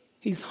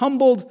he's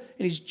humbled and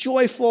he's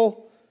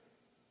joyful,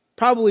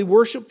 probably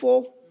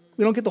worshipful.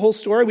 We don't get the whole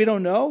story. We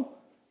don't know.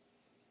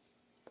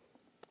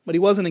 But he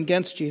wasn't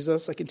against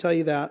Jesus, I can tell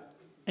you that.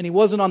 And he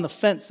wasn't on the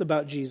fence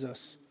about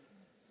Jesus.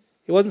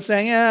 He wasn't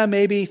saying,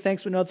 maybe,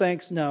 thanks, but no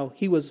thanks. No,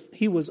 he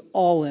was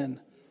all in.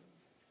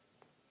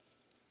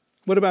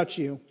 What about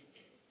you?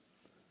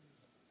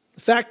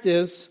 The fact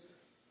is,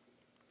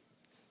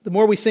 the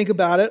more we think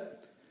about it,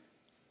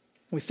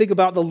 we think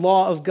about the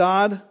law of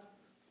God,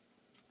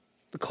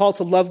 the call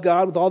to love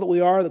God with all that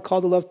we are, the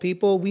call to love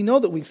people, we know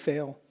that we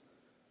fail.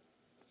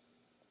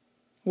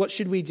 What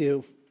should we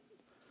do?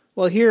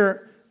 Well,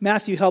 here,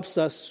 Matthew helps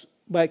us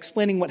by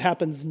explaining what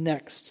happens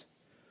next.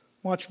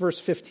 Watch verse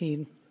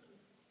 15.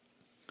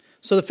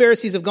 So the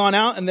Pharisees have gone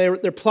out and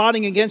they're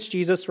plotting against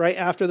Jesus right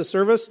after the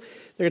service.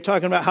 They're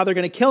talking about how they're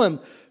going to kill him.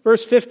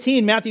 Verse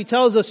 15, Matthew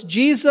tells us,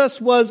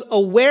 Jesus was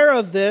aware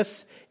of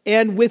this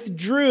and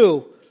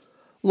withdrew.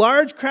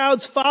 Large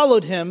crowds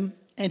followed him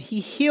and he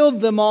healed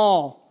them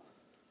all.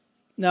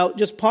 Now,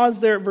 just pause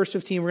there at verse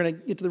 15. We're going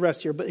to get to the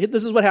rest here. But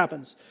this is what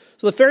happens.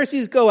 So the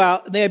Pharisees go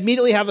out, and they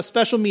immediately have a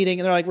special meeting,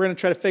 and they're like, we're going to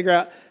try to figure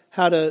out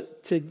how to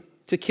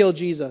kill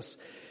Jesus.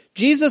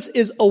 Jesus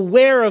is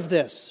aware of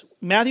this.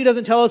 Matthew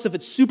doesn't tell us if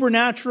it's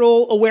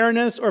supernatural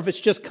awareness or if it's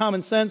just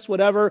common sense,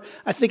 whatever.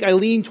 I think I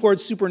lean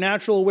towards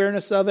supernatural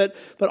awareness of it.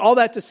 But all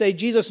that to say,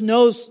 Jesus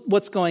knows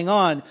what's going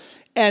on.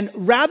 And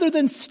rather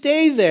than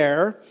stay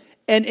there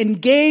and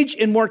engage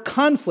in more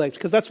conflict,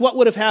 because that's what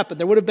would have happened.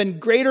 There would have been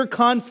greater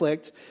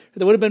conflict.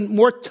 There would have been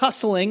more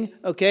tussling,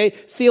 okay?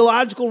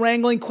 Theological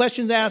wrangling,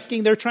 questions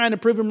asking. They're trying to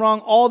prove him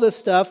wrong, all this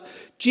stuff.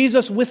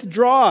 Jesus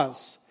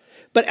withdraws.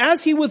 But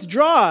as he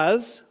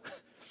withdraws,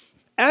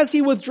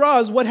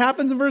 what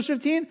happens in verse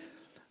 15?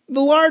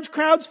 The large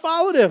crowds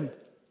followed him.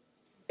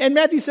 And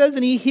Matthew says,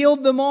 and he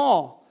healed them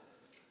all.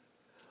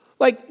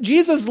 Like,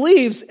 Jesus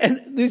leaves,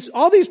 and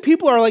all these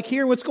people are like,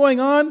 here, what's going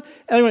on?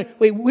 And I'm like,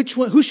 wait, which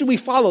one? Who should we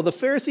follow, the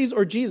Pharisees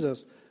or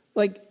Jesus?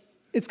 Like,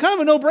 it's kind of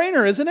a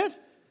no-brainer, isn't it?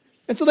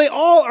 And so they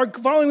all are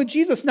following with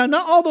Jesus. Now,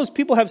 not all those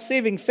people have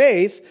saving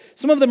faith.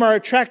 Some of them are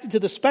attracted to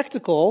the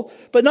spectacle.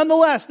 But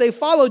nonetheless, they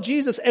follow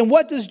Jesus. And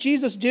what does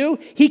Jesus do?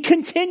 He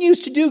continues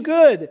to do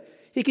good.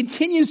 He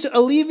continues to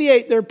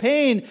alleviate their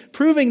pain,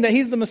 proving that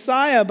he's the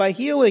Messiah by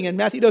healing. And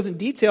Matthew doesn't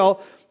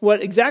detail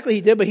what exactly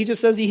he did, but he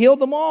just says he healed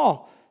them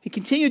all. He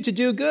continued to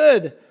do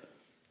good.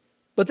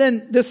 But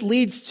then this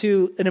leads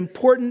to an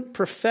important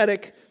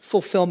prophetic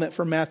fulfillment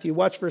for Matthew.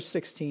 Watch verse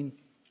 16.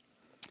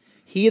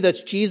 He,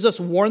 that's Jesus,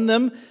 warned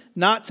them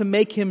not to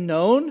make him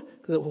known,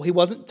 because he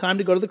wasn't time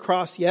to go to the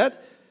cross yet.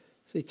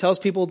 So he tells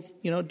people,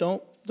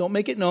 don't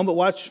make it known, but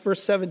watch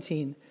verse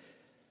 17.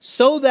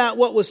 So that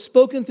what was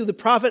spoken through the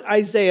prophet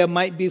Isaiah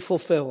might be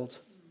fulfilled.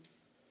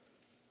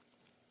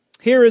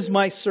 Here is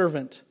my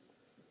servant,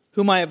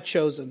 whom I have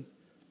chosen,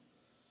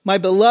 my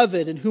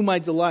beloved in whom I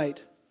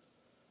delight.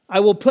 I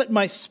will put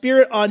my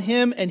spirit on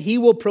him, and he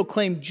will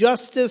proclaim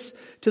justice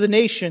to the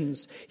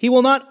nations. He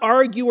will not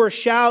argue or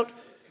shout,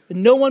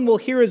 and no one will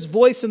hear his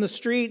voice in the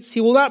streets.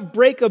 He will not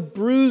break a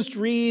bruised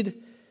reed.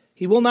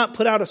 He will not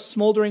put out a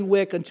smoldering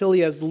wick until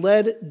he has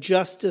led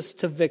justice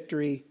to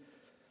victory.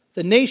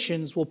 The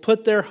nations will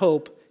put their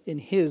hope in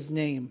his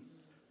name.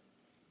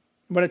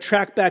 I'm going to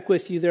track back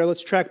with you there.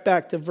 Let's track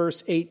back to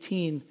verse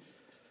 18.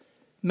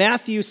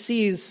 Matthew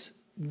sees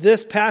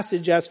this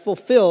passage as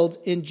fulfilled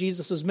in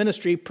Jesus'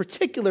 ministry,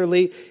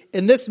 particularly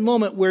in this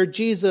moment where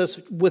Jesus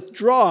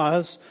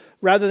withdraws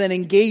rather than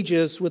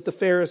engages with the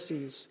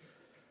Pharisees.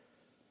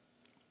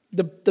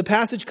 The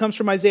passage comes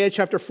from Isaiah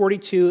chapter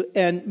 42,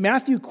 and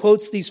Matthew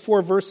quotes these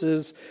 4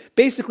 verses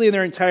basically in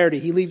their entirety.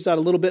 He leaves out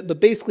a little bit,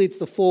 but basically it's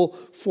the full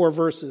 4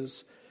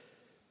 verses.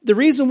 The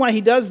reason why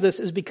he does this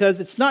is because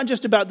it's not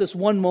just about this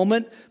one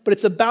moment, but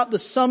it's about the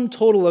sum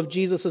total of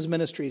Jesus'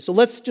 ministry. So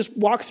let's just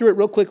walk through it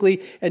real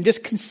quickly and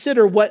just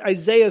consider what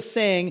Isaiah is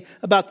saying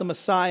about the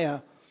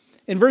Messiah.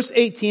 In verse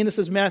 18, this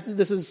is Matthew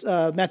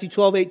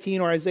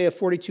 12:18 or Isaiah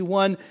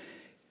 42:1.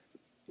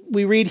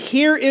 We read,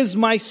 "Here is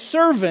my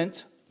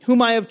servant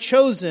whom I have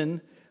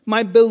chosen,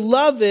 my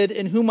beloved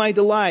in whom I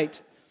delight.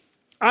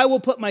 I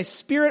will put my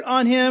spirit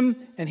on him,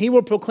 and he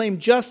will proclaim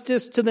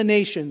justice to the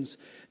nations."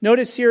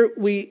 Notice here,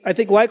 I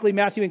think likely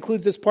Matthew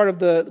includes this part of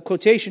the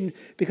quotation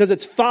because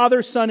it's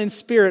Father, Son, and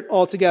Spirit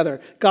all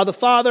together. God the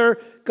Father,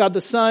 God the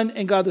Son,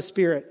 and God the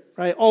Spirit,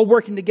 right? All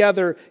working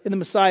together in the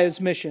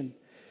Messiah's mission.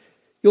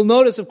 You'll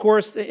notice, of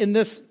course, in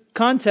this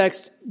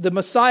context, the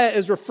Messiah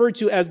is referred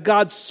to as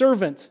God's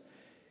servant.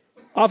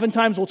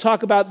 Oftentimes we'll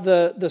talk about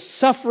the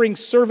suffering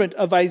servant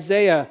of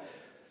Isaiah.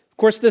 Of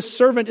course, this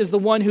servant is the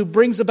one who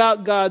brings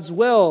about God's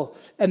will.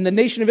 And the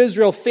nation of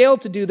Israel failed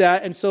to do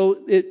that, and so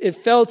it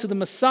fell to the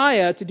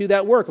Messiah to do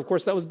that work. Of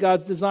course, that was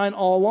God's design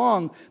all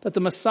along, that the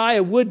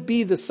Messiah would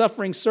be the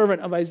suffering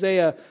servant of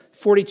Isaiah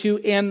 42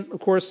 and, of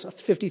course,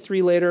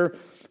 53 later.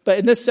 But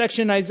in this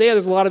section in Isaiah,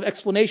 there's a lot of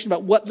explanation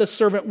about what the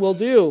servant will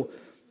do.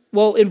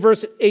 Well, in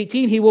verse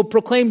 18, he will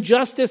proclaim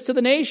justice to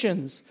the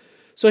nations.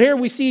 So here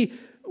we see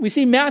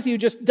Matthew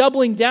just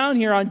doubling down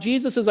here on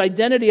Jesus'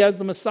 identity as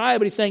the Messiah,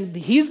 but he's saying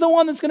he's the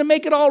one that's going to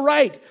make it all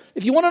right.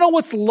 If you want to know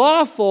what's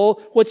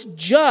lawful, what's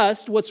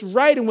just, what's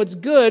right, and what's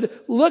good,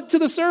 look to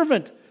the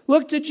servant.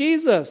 Look to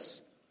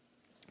Jesus.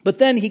 But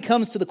then he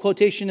comes to the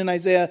quotation in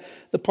Isaiah,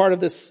 the part of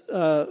this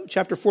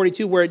chapter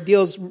 42, where it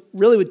deals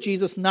really with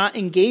Jesus not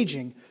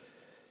engaging.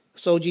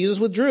 So Jesus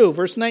withdrew.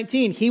 Verse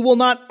 19, "He will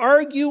not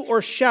argue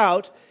or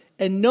shout,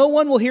 and no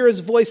one will hear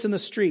his voice in the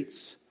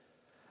streets."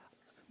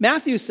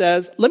 Matthew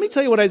says, let me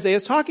tell you what Isaiah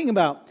is talking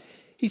about.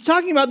 He's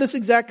talking about this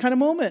exact kind of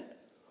moment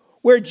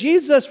where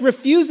Jesus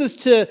refuses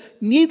to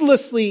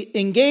needlessly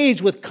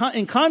engage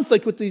in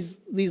conflict with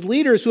these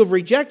leaders who have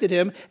rejected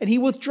him, and he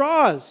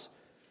withdraws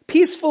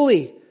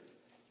peacefully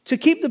to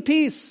keep the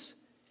peace.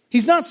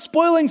 He's not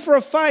spoiling for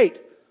a fight.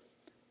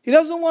 He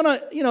doesn't want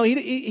to,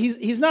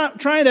 he's not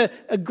trying to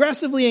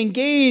aggressively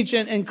engage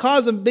and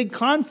cause a big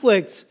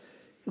conflict.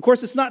 Of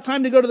course, it's not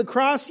time to go to the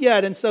cross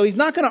yet, and so he's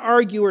not going to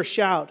argue or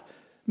shout.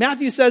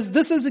 Matthew says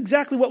this is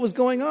exactly what was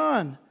going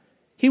on.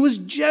 He was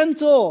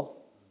gentle.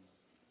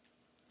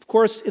 Of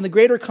course, in the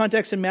greater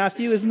context in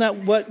Matthew, isn't that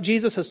what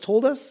Jesus has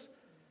told us?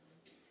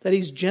 That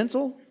he's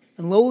gentle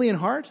and lowly in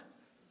heart?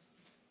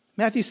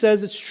 Matthew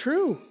says it's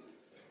true.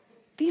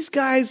 These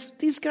guys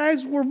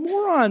were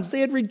morons. They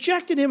had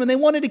rejected him and they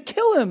wanted to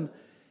kill him.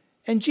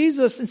 And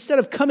Jesus, instead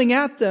of coming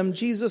at them,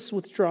 Jesus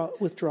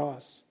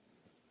withdraws.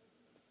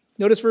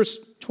 Notice verse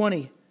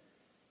 20.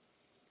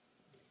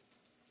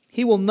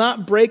 "He will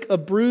not break a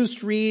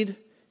bruised reed.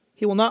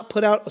 He will not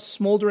put out a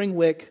smoldering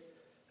wick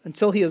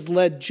until he has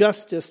led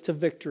justice to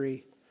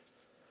victory."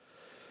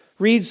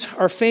 Reeds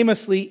are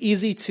famously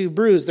easy to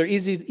bruise. They're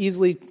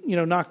easily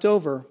knocked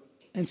over.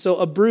 And so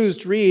a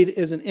bruised reed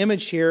is an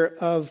image here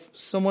of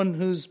someone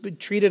who's been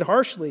treated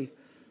harshly.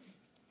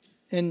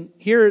 And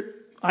here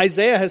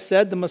Isaiah has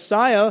said the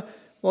Messiah,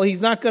 well,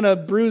 he's not going to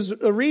bruise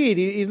a reed.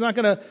 He's not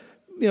going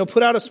to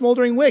put out a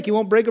smoldering wick. He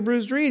won't break a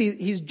bruised reed.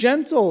 He's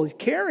gentle. He's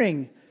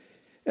caring.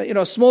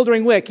 A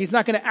smoldering wick. He's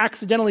not going to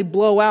accidentally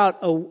blow out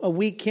a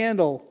weak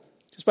candle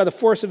just by the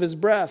force of his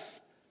breath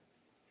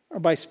or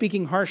by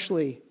speaking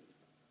harshly.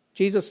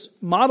 Jesus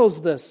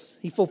models this.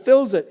 He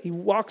fulfills it. He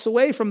walks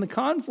away from the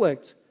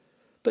conflict.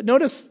 But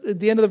notice at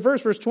the end of the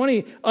verse, verse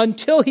 20,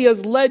 until he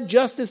has led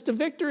justice to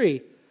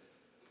victory.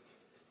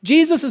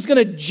 Jesus is going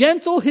to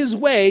gentle his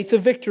way to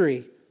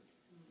victory.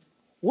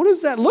 What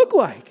does that look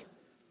like?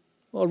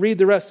 Well, read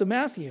the rest of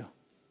Matthew.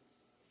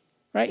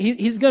 Right?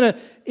 He's going to,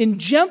 in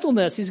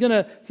gentleness, he's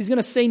going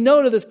to say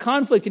no to this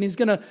conflict, and he's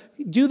going to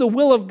do the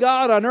will of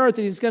God on earth,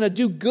 and he's going to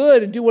do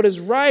good and do what is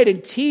right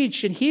and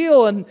teach and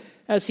heal. And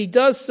as he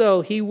does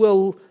so, he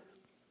will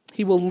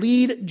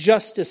lead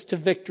justice to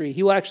victory.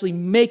 He will actually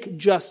make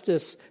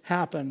justice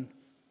happen.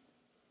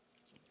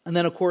 And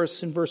then, of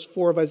course, in verse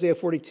 4 of Isaiah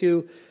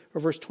 42, or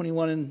verse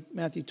 21 in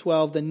Matthew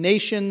 12, the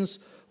nations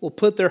will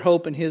put their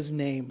hope in his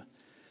name.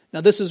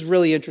 Now, this is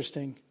really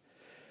interesting.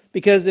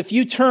 Because if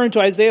you turn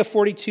to Isaiah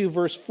 42,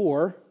 verse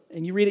 4,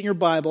 and you read it in your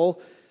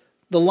Bible,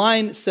 the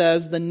line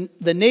says,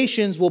 the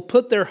nations will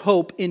put their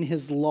hope in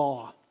his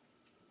law.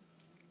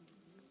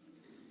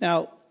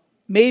 Now,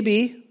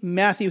 maybe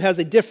Matthew has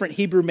a different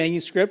Hebrew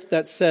manuscript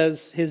that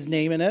says his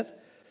name in it.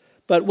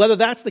 But whether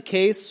that's the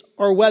case,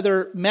 or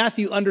whether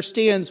Matthew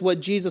understands what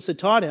Jesus had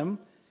taught him,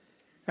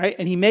 right,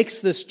 and he makes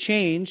this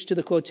change to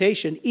the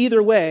quotation,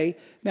 either way,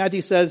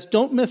 Matthew says,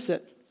 don't miss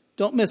it.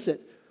 Don't miss it.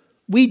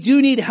 We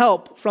do need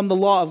help from the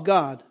law of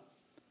God.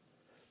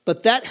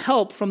 But that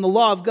help from the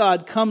law of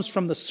God comes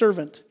from the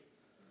servant.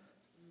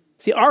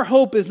 See, our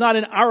hope is not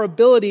in our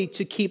ability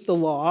to keep the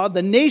law.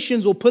 The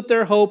nations will put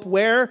their hope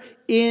where?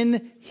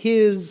 In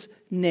his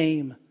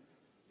name.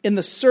 In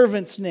the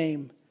servant's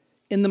name.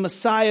 In the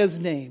Messiah's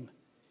name.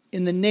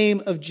 In the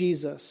name of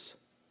Jesus.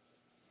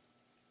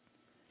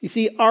 You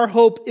see, our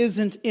hope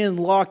isn't in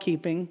law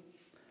keeping.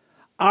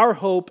 Our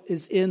hope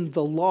is in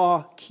the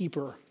law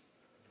keeper.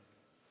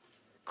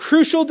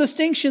 Crucial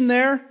distinction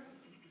there.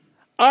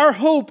 Our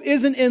hope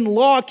isn't in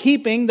law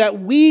keeping that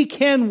we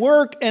can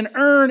work and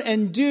earn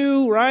and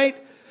do, right?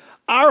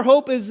 Our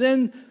hope is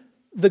in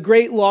the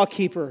great law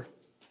keeper,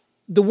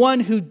 the one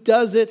who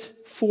does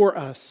it for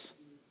us,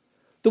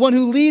 the one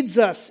who leads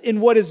us in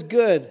what is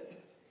good.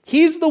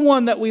 He's the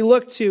one that we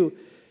look to.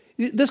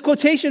 This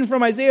quotation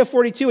from Isaiah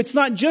 42, it's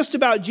not just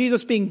about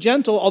Jesus being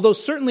gentle, although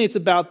certainly it's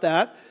about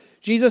that.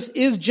 Jesus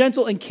is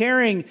gentle and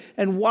caring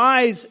and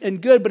wise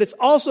and good, but it's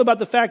also about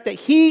the fact that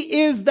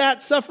he is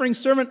that suffering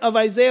servant of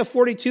Isaiah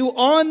 42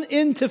 on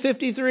into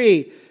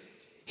 53.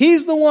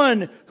 He's the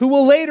one who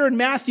will later in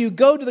Matthew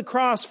go to the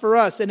cross for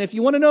us. And if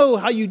you want to know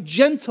how you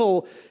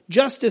gentle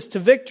justice to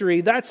victory,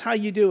 that's how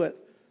you do it.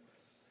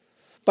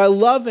 By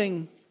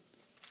loving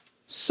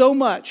so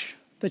much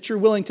that you're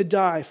willing to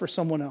die for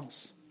someone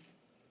else.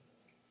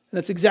 And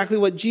that's exactly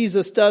what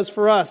Jesus does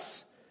for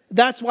us.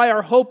 That's why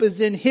our hope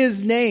is in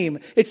his name.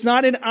 It's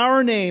not in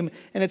our name,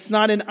 and it's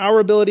not in our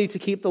ability to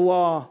keep the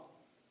law.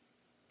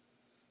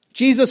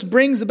 Jesus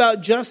brings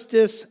about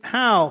justice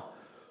how?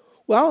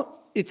 Well,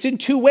 it's in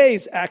two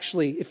ways,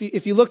 actually.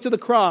 If you look to the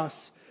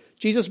cross,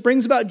 Jesus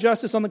brings about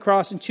justice on the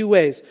cross in two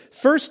ways.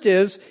 First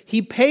is,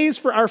 he pays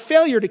for our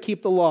failure to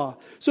keep the law.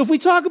 So if we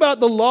talk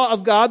about the law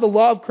of God, the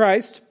law of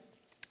Christ,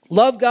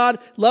 love God,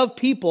 love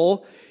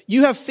people,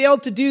 you have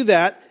failed to do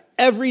that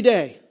every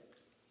day.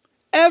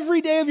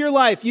 Every day of your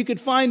life, you could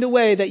find a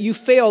way that you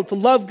failed to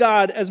love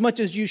God as much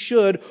as you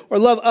should, or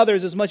love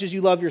others as much as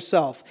you love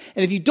yourself.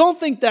 And if you don't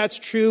think that's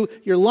true,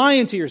 you're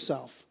lying to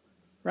yourself,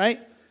 right?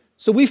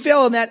 So we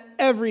fail in that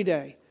every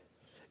day.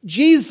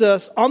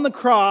 Jesus on the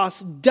cross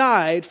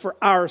died for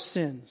our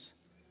sins,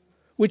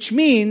 which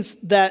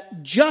means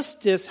that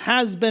justice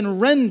has been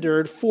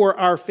rendered for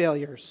our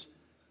failures.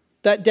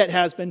 That debt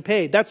has been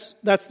paid. That's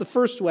the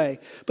first way.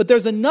 But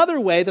there's another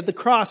way that the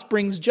cross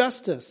brings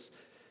justice.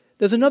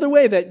 There's another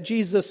way that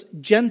Jesus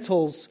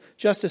gentles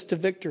justice to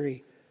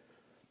victory.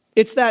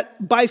 It's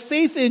that by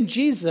faith in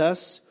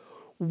Jesus,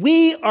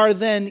 we are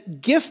then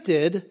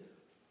gifted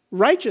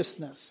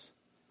righteousness.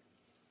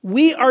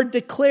 We are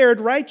declared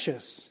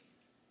righteous.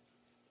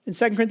 In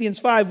 2 Corinthians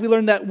 5, we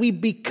learn that we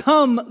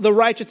become the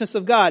righteousness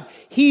of God.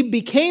 He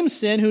became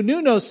sin who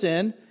knew no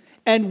sin,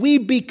 and we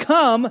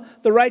become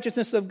the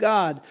righteousness of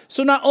God.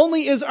 So not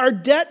only is our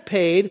debt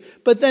paid,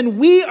 but then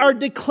we are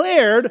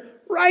declared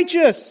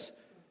righteous.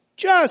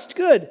 Just,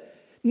 good.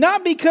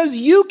 Not because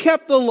you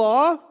kept the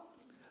law,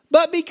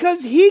 but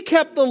because he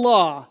kept the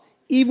law,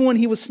 even when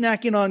he was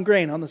snacking on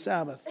grain on the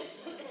Sabbath.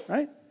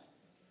 Right?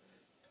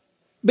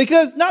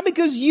 Not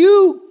because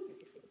you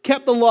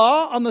kept the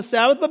law on the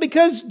Sabbath, but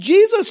because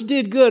Jesus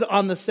did good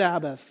on the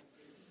Sabbath.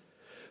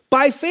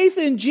 By faith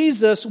in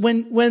Jesus,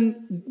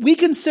 when we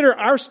consider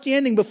our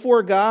standing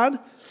before God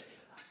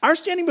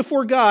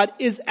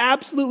is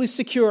absolutely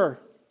secure.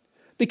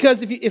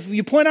 Because if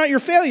you point out your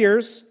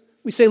failures,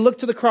 we say, look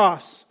to the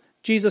cross.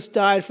 Jesus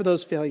died for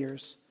those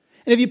failures.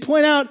 And if you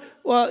point out,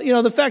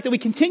 the fact that we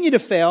continue to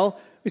fail,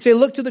 we say,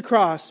 look to the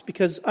cross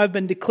because I've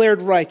been declared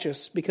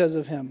righteous because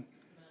of him.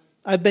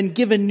 I've been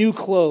given new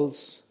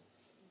clothes.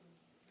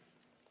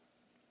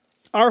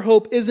 Our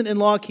hope isn't in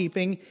law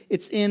keeping,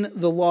 it's in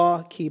the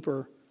law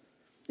keeper.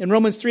 In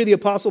Romans 3, the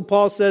Apostle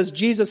Paul says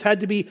Jesus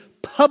had to be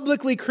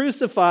publicly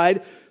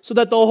crucified so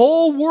that the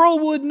whole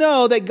world would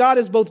know that God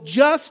is both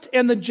just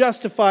and the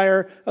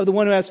justifier of the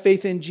one who has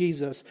faith in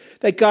Jesus.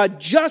 That God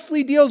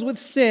justly deals with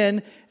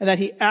sin and that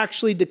he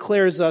actually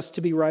declares us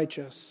to be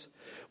righteous.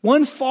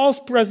 One false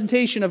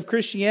presentation of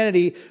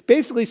Christianity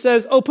basically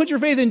says, put your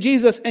faith in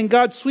Jesus and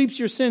God sweeps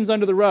your sins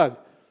under the rug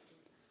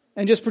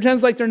and just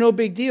pretends like they're no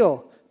big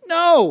deal.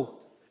 No.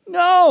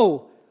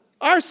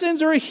 Our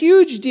sins are a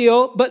huge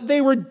deal, but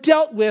they were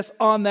dealt with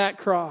on that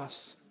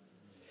cross.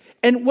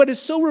 And what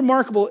is so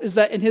remarkable is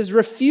that in his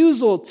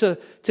refusal to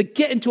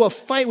get into a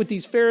fight with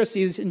these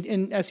Pharisees,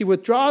 and as he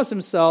withdraws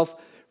himself,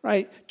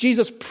 right,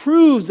 Jesus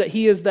proves that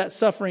he is that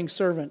suffering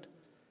servant.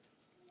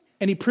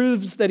 And he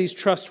proves that he's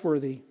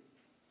trustworthy.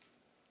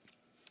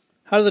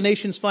 How do the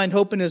nations find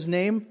hope in his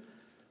name?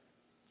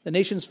 The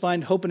nations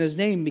find hope in his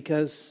name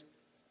because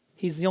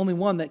He's the only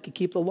one that can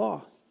keep the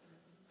law.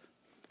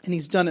 And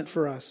he's done it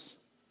for us.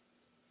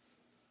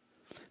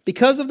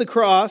 Because of the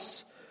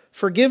cross,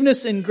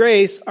 forgiveness and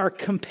grace are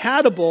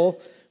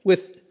compatible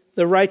with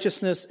the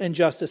righteousness and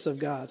justice of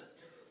God.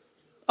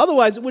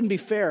 Otherwise, it wouldn't be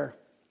fair.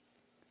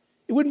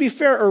 It wouldn't be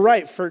fair or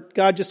right for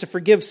God just to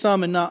forgive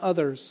some and not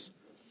others,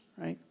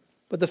 right?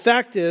 But the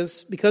fact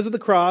is, because of the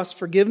cross,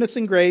 forgiveness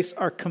and grace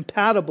are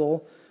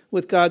compatible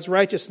with God's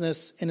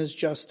righteousness and his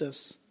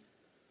justice.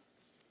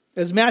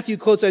 As Matthew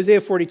quotes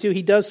Isaiah 42,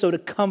 he does so to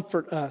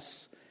comfort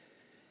us.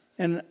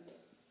 And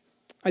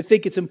I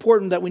think it's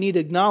important that we need to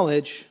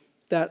acknowledge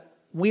that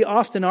we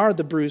often are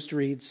the bruised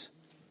reeds.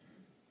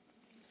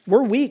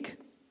 We're weak.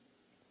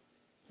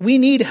 We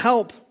need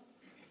help.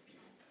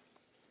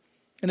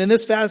 And in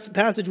this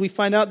passage, we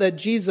find out that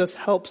Jesus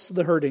helps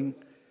the hurting.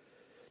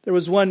 There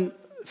was one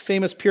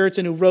famous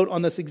Puritan who wrote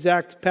on this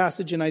exact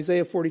passage in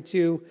Isaiah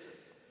 42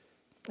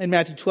 and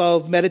Matthew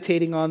 12,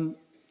 meditating on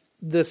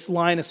this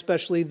line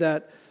especially,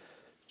 that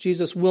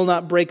Jesus will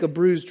not break a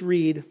bruised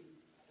reed.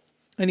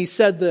 And he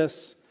said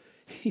this.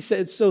 He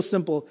said, it's so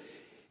simple.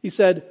 He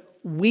said,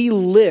 we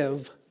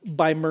live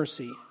by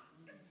mercy.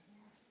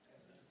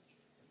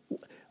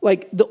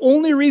 Like, the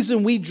only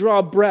reason we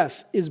draw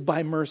breath is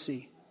by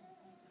mercy.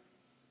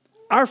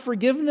 Our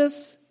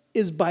forgiveness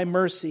is by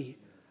mercy.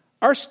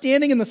 Our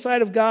standing in the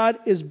sight of God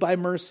is by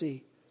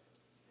mercy.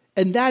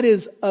 And that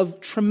is of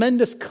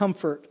tremendous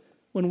comfort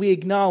when we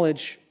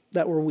acknowledge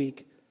that we're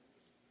weak.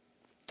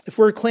 If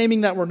we're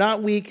claiming that we're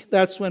not weak,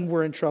 that's when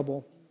we're in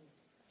trouble.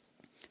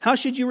 How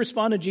should you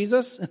respond to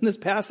Jesus in this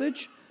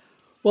passage?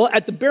 Well,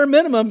 at the bare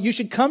minimum, you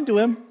should come to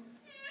him.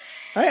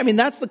 Right? I mean,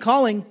 that's the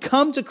calling.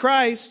 Come to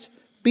Christ,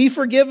 be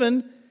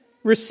forgiven,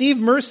 receive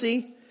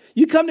mercy.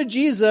 You come to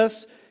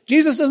Jesus.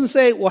 Jesus doesn't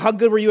say, well, how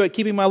good were you at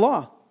keeping my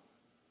law?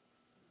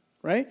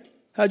 Right?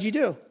 How'd you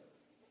do?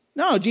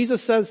 No,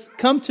 Jesus says,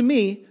 come to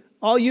me,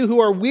 all you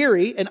who are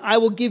weary, and I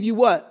will give you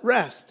what?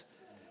 Rest.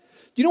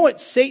 Do you know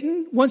what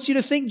Satan wants you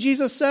to think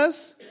Jesus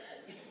says?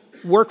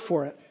 Work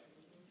for it.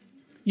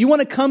 You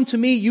want to come to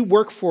me, you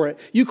work for it.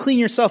 You clean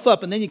yourself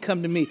up, and then you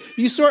come to me.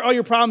 You sort all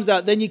your problems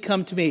out, then you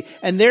come to me.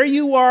 And there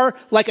you are,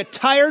 like a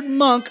tired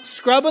monk,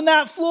 scrubbing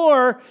that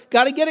floor.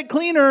 Got to get it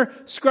cleaner.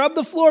 Scrub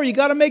the floor. You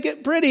got to make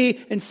it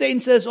pretty. And Satan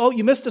says, oh,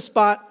 you missed a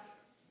spot.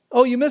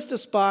 Oh, you missed a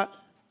spot.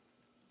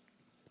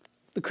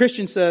 The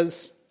Christian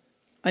says,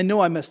 I know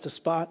I missed a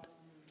spot,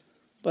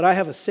 but I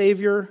have a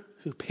Savior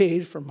who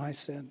paid for my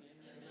sin.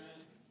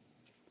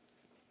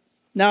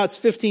 Now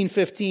it's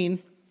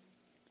 1515,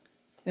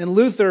 and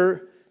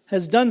Luther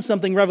has done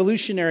something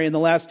revolutionary in the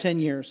last 10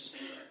 years.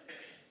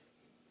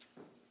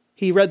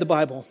 He read the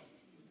Bible.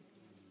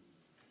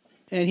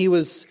 And he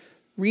was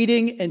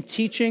reading and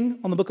teaching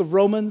on the book of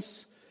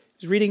Romans.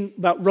 He was reading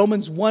about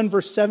Romans 1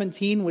 verse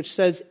 17, which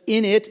says,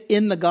 in it,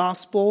 in the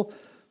gospel,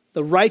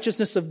 the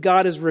righteousness of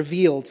God is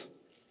revealed.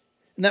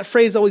 And that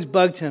phrase always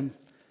bugged him.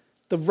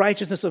 The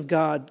righteousness of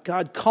God.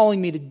 God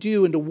calling me to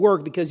do and to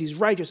work because he's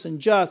righteous and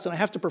just and I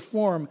have to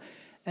perform.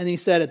 And he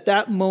said at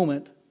that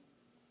moment,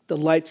 the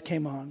lights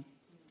came on.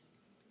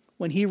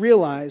 When he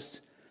realized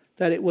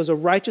that it was a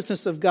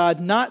righteousness of God,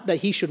 not that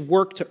he should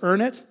work to earn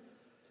it,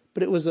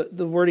 but it was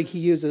the wording he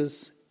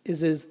uses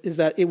is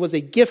that it was a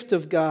gift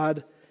of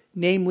God,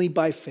 namely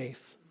by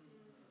faith.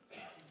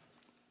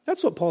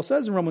 That's what Paul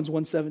says in Romans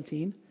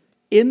 1:17.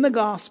 In the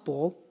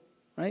gospel,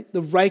 right,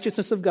 the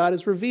righteousness of God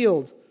is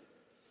revealed.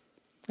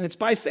 And it's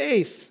by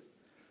faith.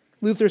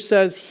 Luther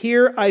says,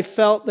 here I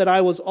felt that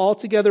I was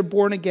altogether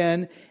born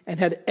again and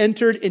had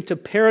entered into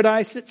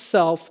paradise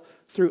itself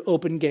through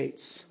open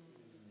gates.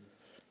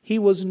 He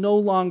was no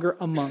longer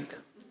a monk,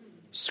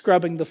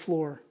 scrubbing the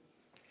floor.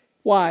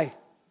 Why?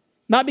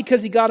 Not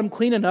because he got him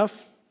clean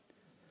enough,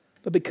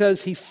 but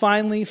because he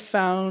finally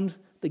found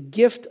the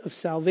gift of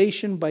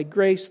salvation by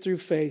grace through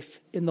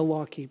faith in the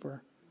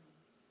lawkeeper.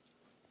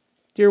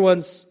 Dear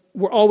ones,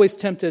 we're always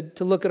tempted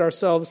to look at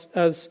ourselves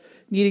as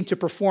needing to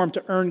perform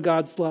to earn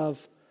God's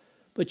love.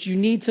 But you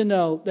need to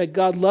know that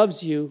God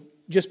loves you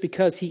just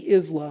because he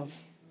is love.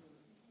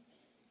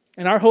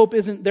 And our hope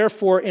isn't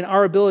therefore in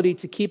our ability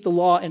to keep the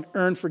law and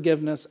earn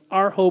forgiveness.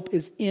 Our hope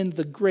is in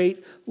the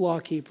great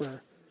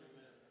lawkeeper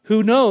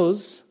who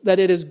knows that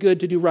it is good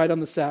to do right on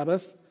the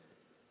Sabbath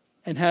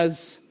and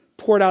has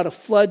poured out a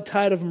flood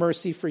tide of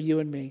mercy for you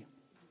and me.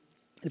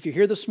 If you're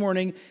here this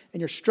morning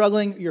and you're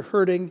struggling, you're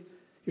hurting,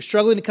 you're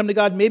struggling to come to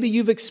God, maybe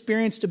you've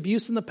experienced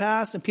abuse in the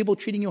past and people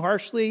treating you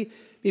harshly,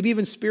 maybe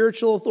even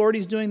spiritual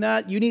authorities doing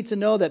that. You need to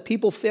know that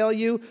people fail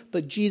you,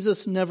 but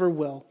Jesus never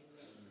will.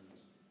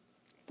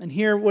 And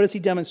here, what does he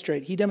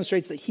demonstrate? He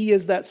demonstrates that he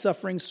is that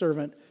suffering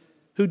servant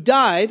who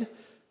died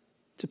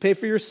to pay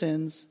for your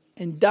sins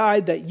and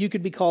died that you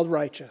could be called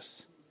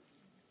righteous.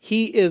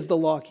 He is the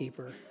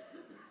lawkeeper.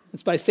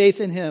 It's by faith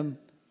in him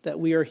that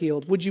we are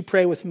healed. Would you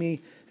pray with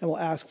me and we'll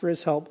ask for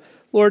his help.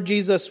 Lord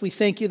Jesus, we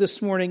thank you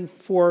this morning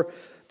for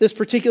this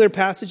particular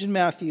passage in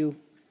Matthew.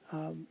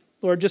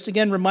 Lord, just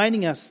again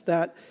reminding us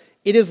that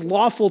it is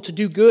lawful to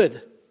do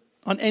good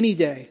on any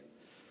day.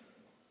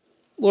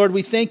 Lord,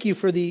 we thank you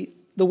for the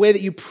the way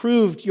that you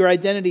proved your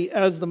identity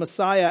as the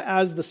Messiah,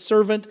 as the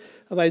servant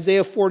of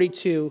Isaiah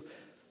 42,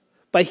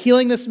 by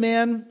healing this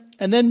man,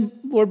 and then,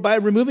 Lord, by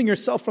removing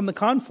yourself from the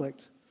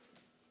conflict,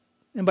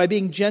 and by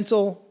being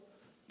gentle,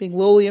 being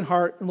lowly in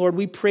heart. And Lord,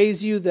 we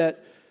praise you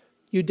that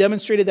you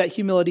demonstrated that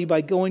humility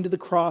by going to the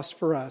cross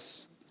for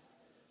us.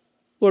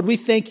 Lord, we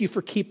thank you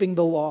for keeping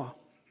the law.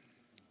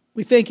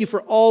 We thank you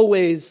for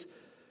always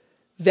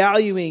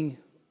valuing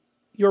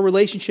your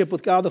relationship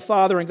with God the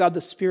Father and God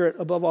the Spirit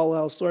above all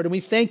else, Lord. And we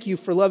thank you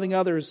for loving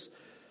others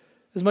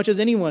as much as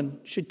anyone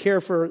should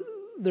care for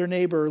their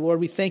neighbor. Lord,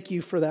 we thank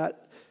you for that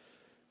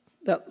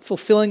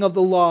fulfilling of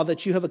the law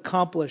that you have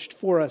accomplished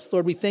for us.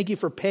 Lord, we thank you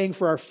for paying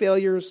for our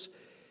failures,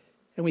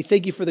 and we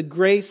thank you for the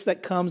grace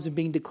that comes in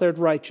being declared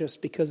righteous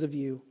because of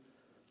you.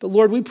 But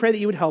Lord, we pray that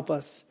you would help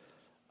us.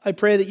 I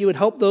pray that you would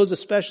help those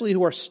especially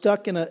who are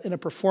stuck in a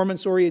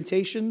performance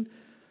orientation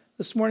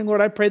this morning. Lord,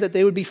 I pray that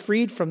they would be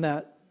freed from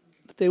that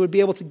they would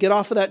be able to get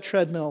off of that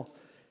treadmill,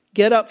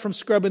 get up from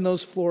scrubbing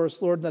those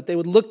floors, Lord, and that they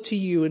would look to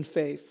you in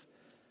faith.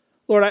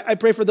 Lord, I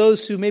pray for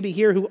those who may be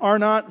here who are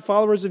not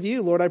followers of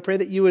you. Lord, I pray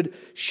that you would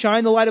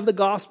shine the light of the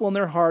gospel in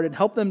their heart and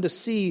help them to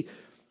see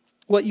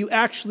what you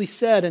actually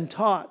said and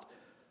taught.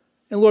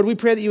 And Lord, we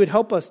pray that you would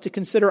help us to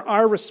consider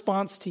our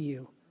response to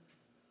you.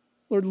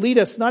 Lord, lead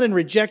us not in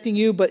rejecting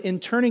you, but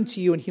in turning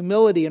to you in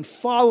humility and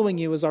following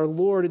you as our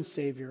Lord and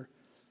Savior.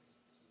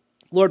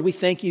 Lord, we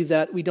thank you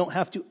that we don't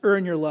have to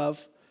earn your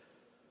love,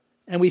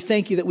 and we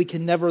thank you that we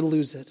can never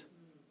lose it.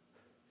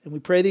 And we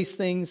pray these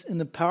things in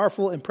the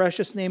powerful and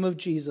precious name of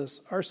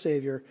Jesus, our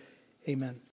Savior. Amen.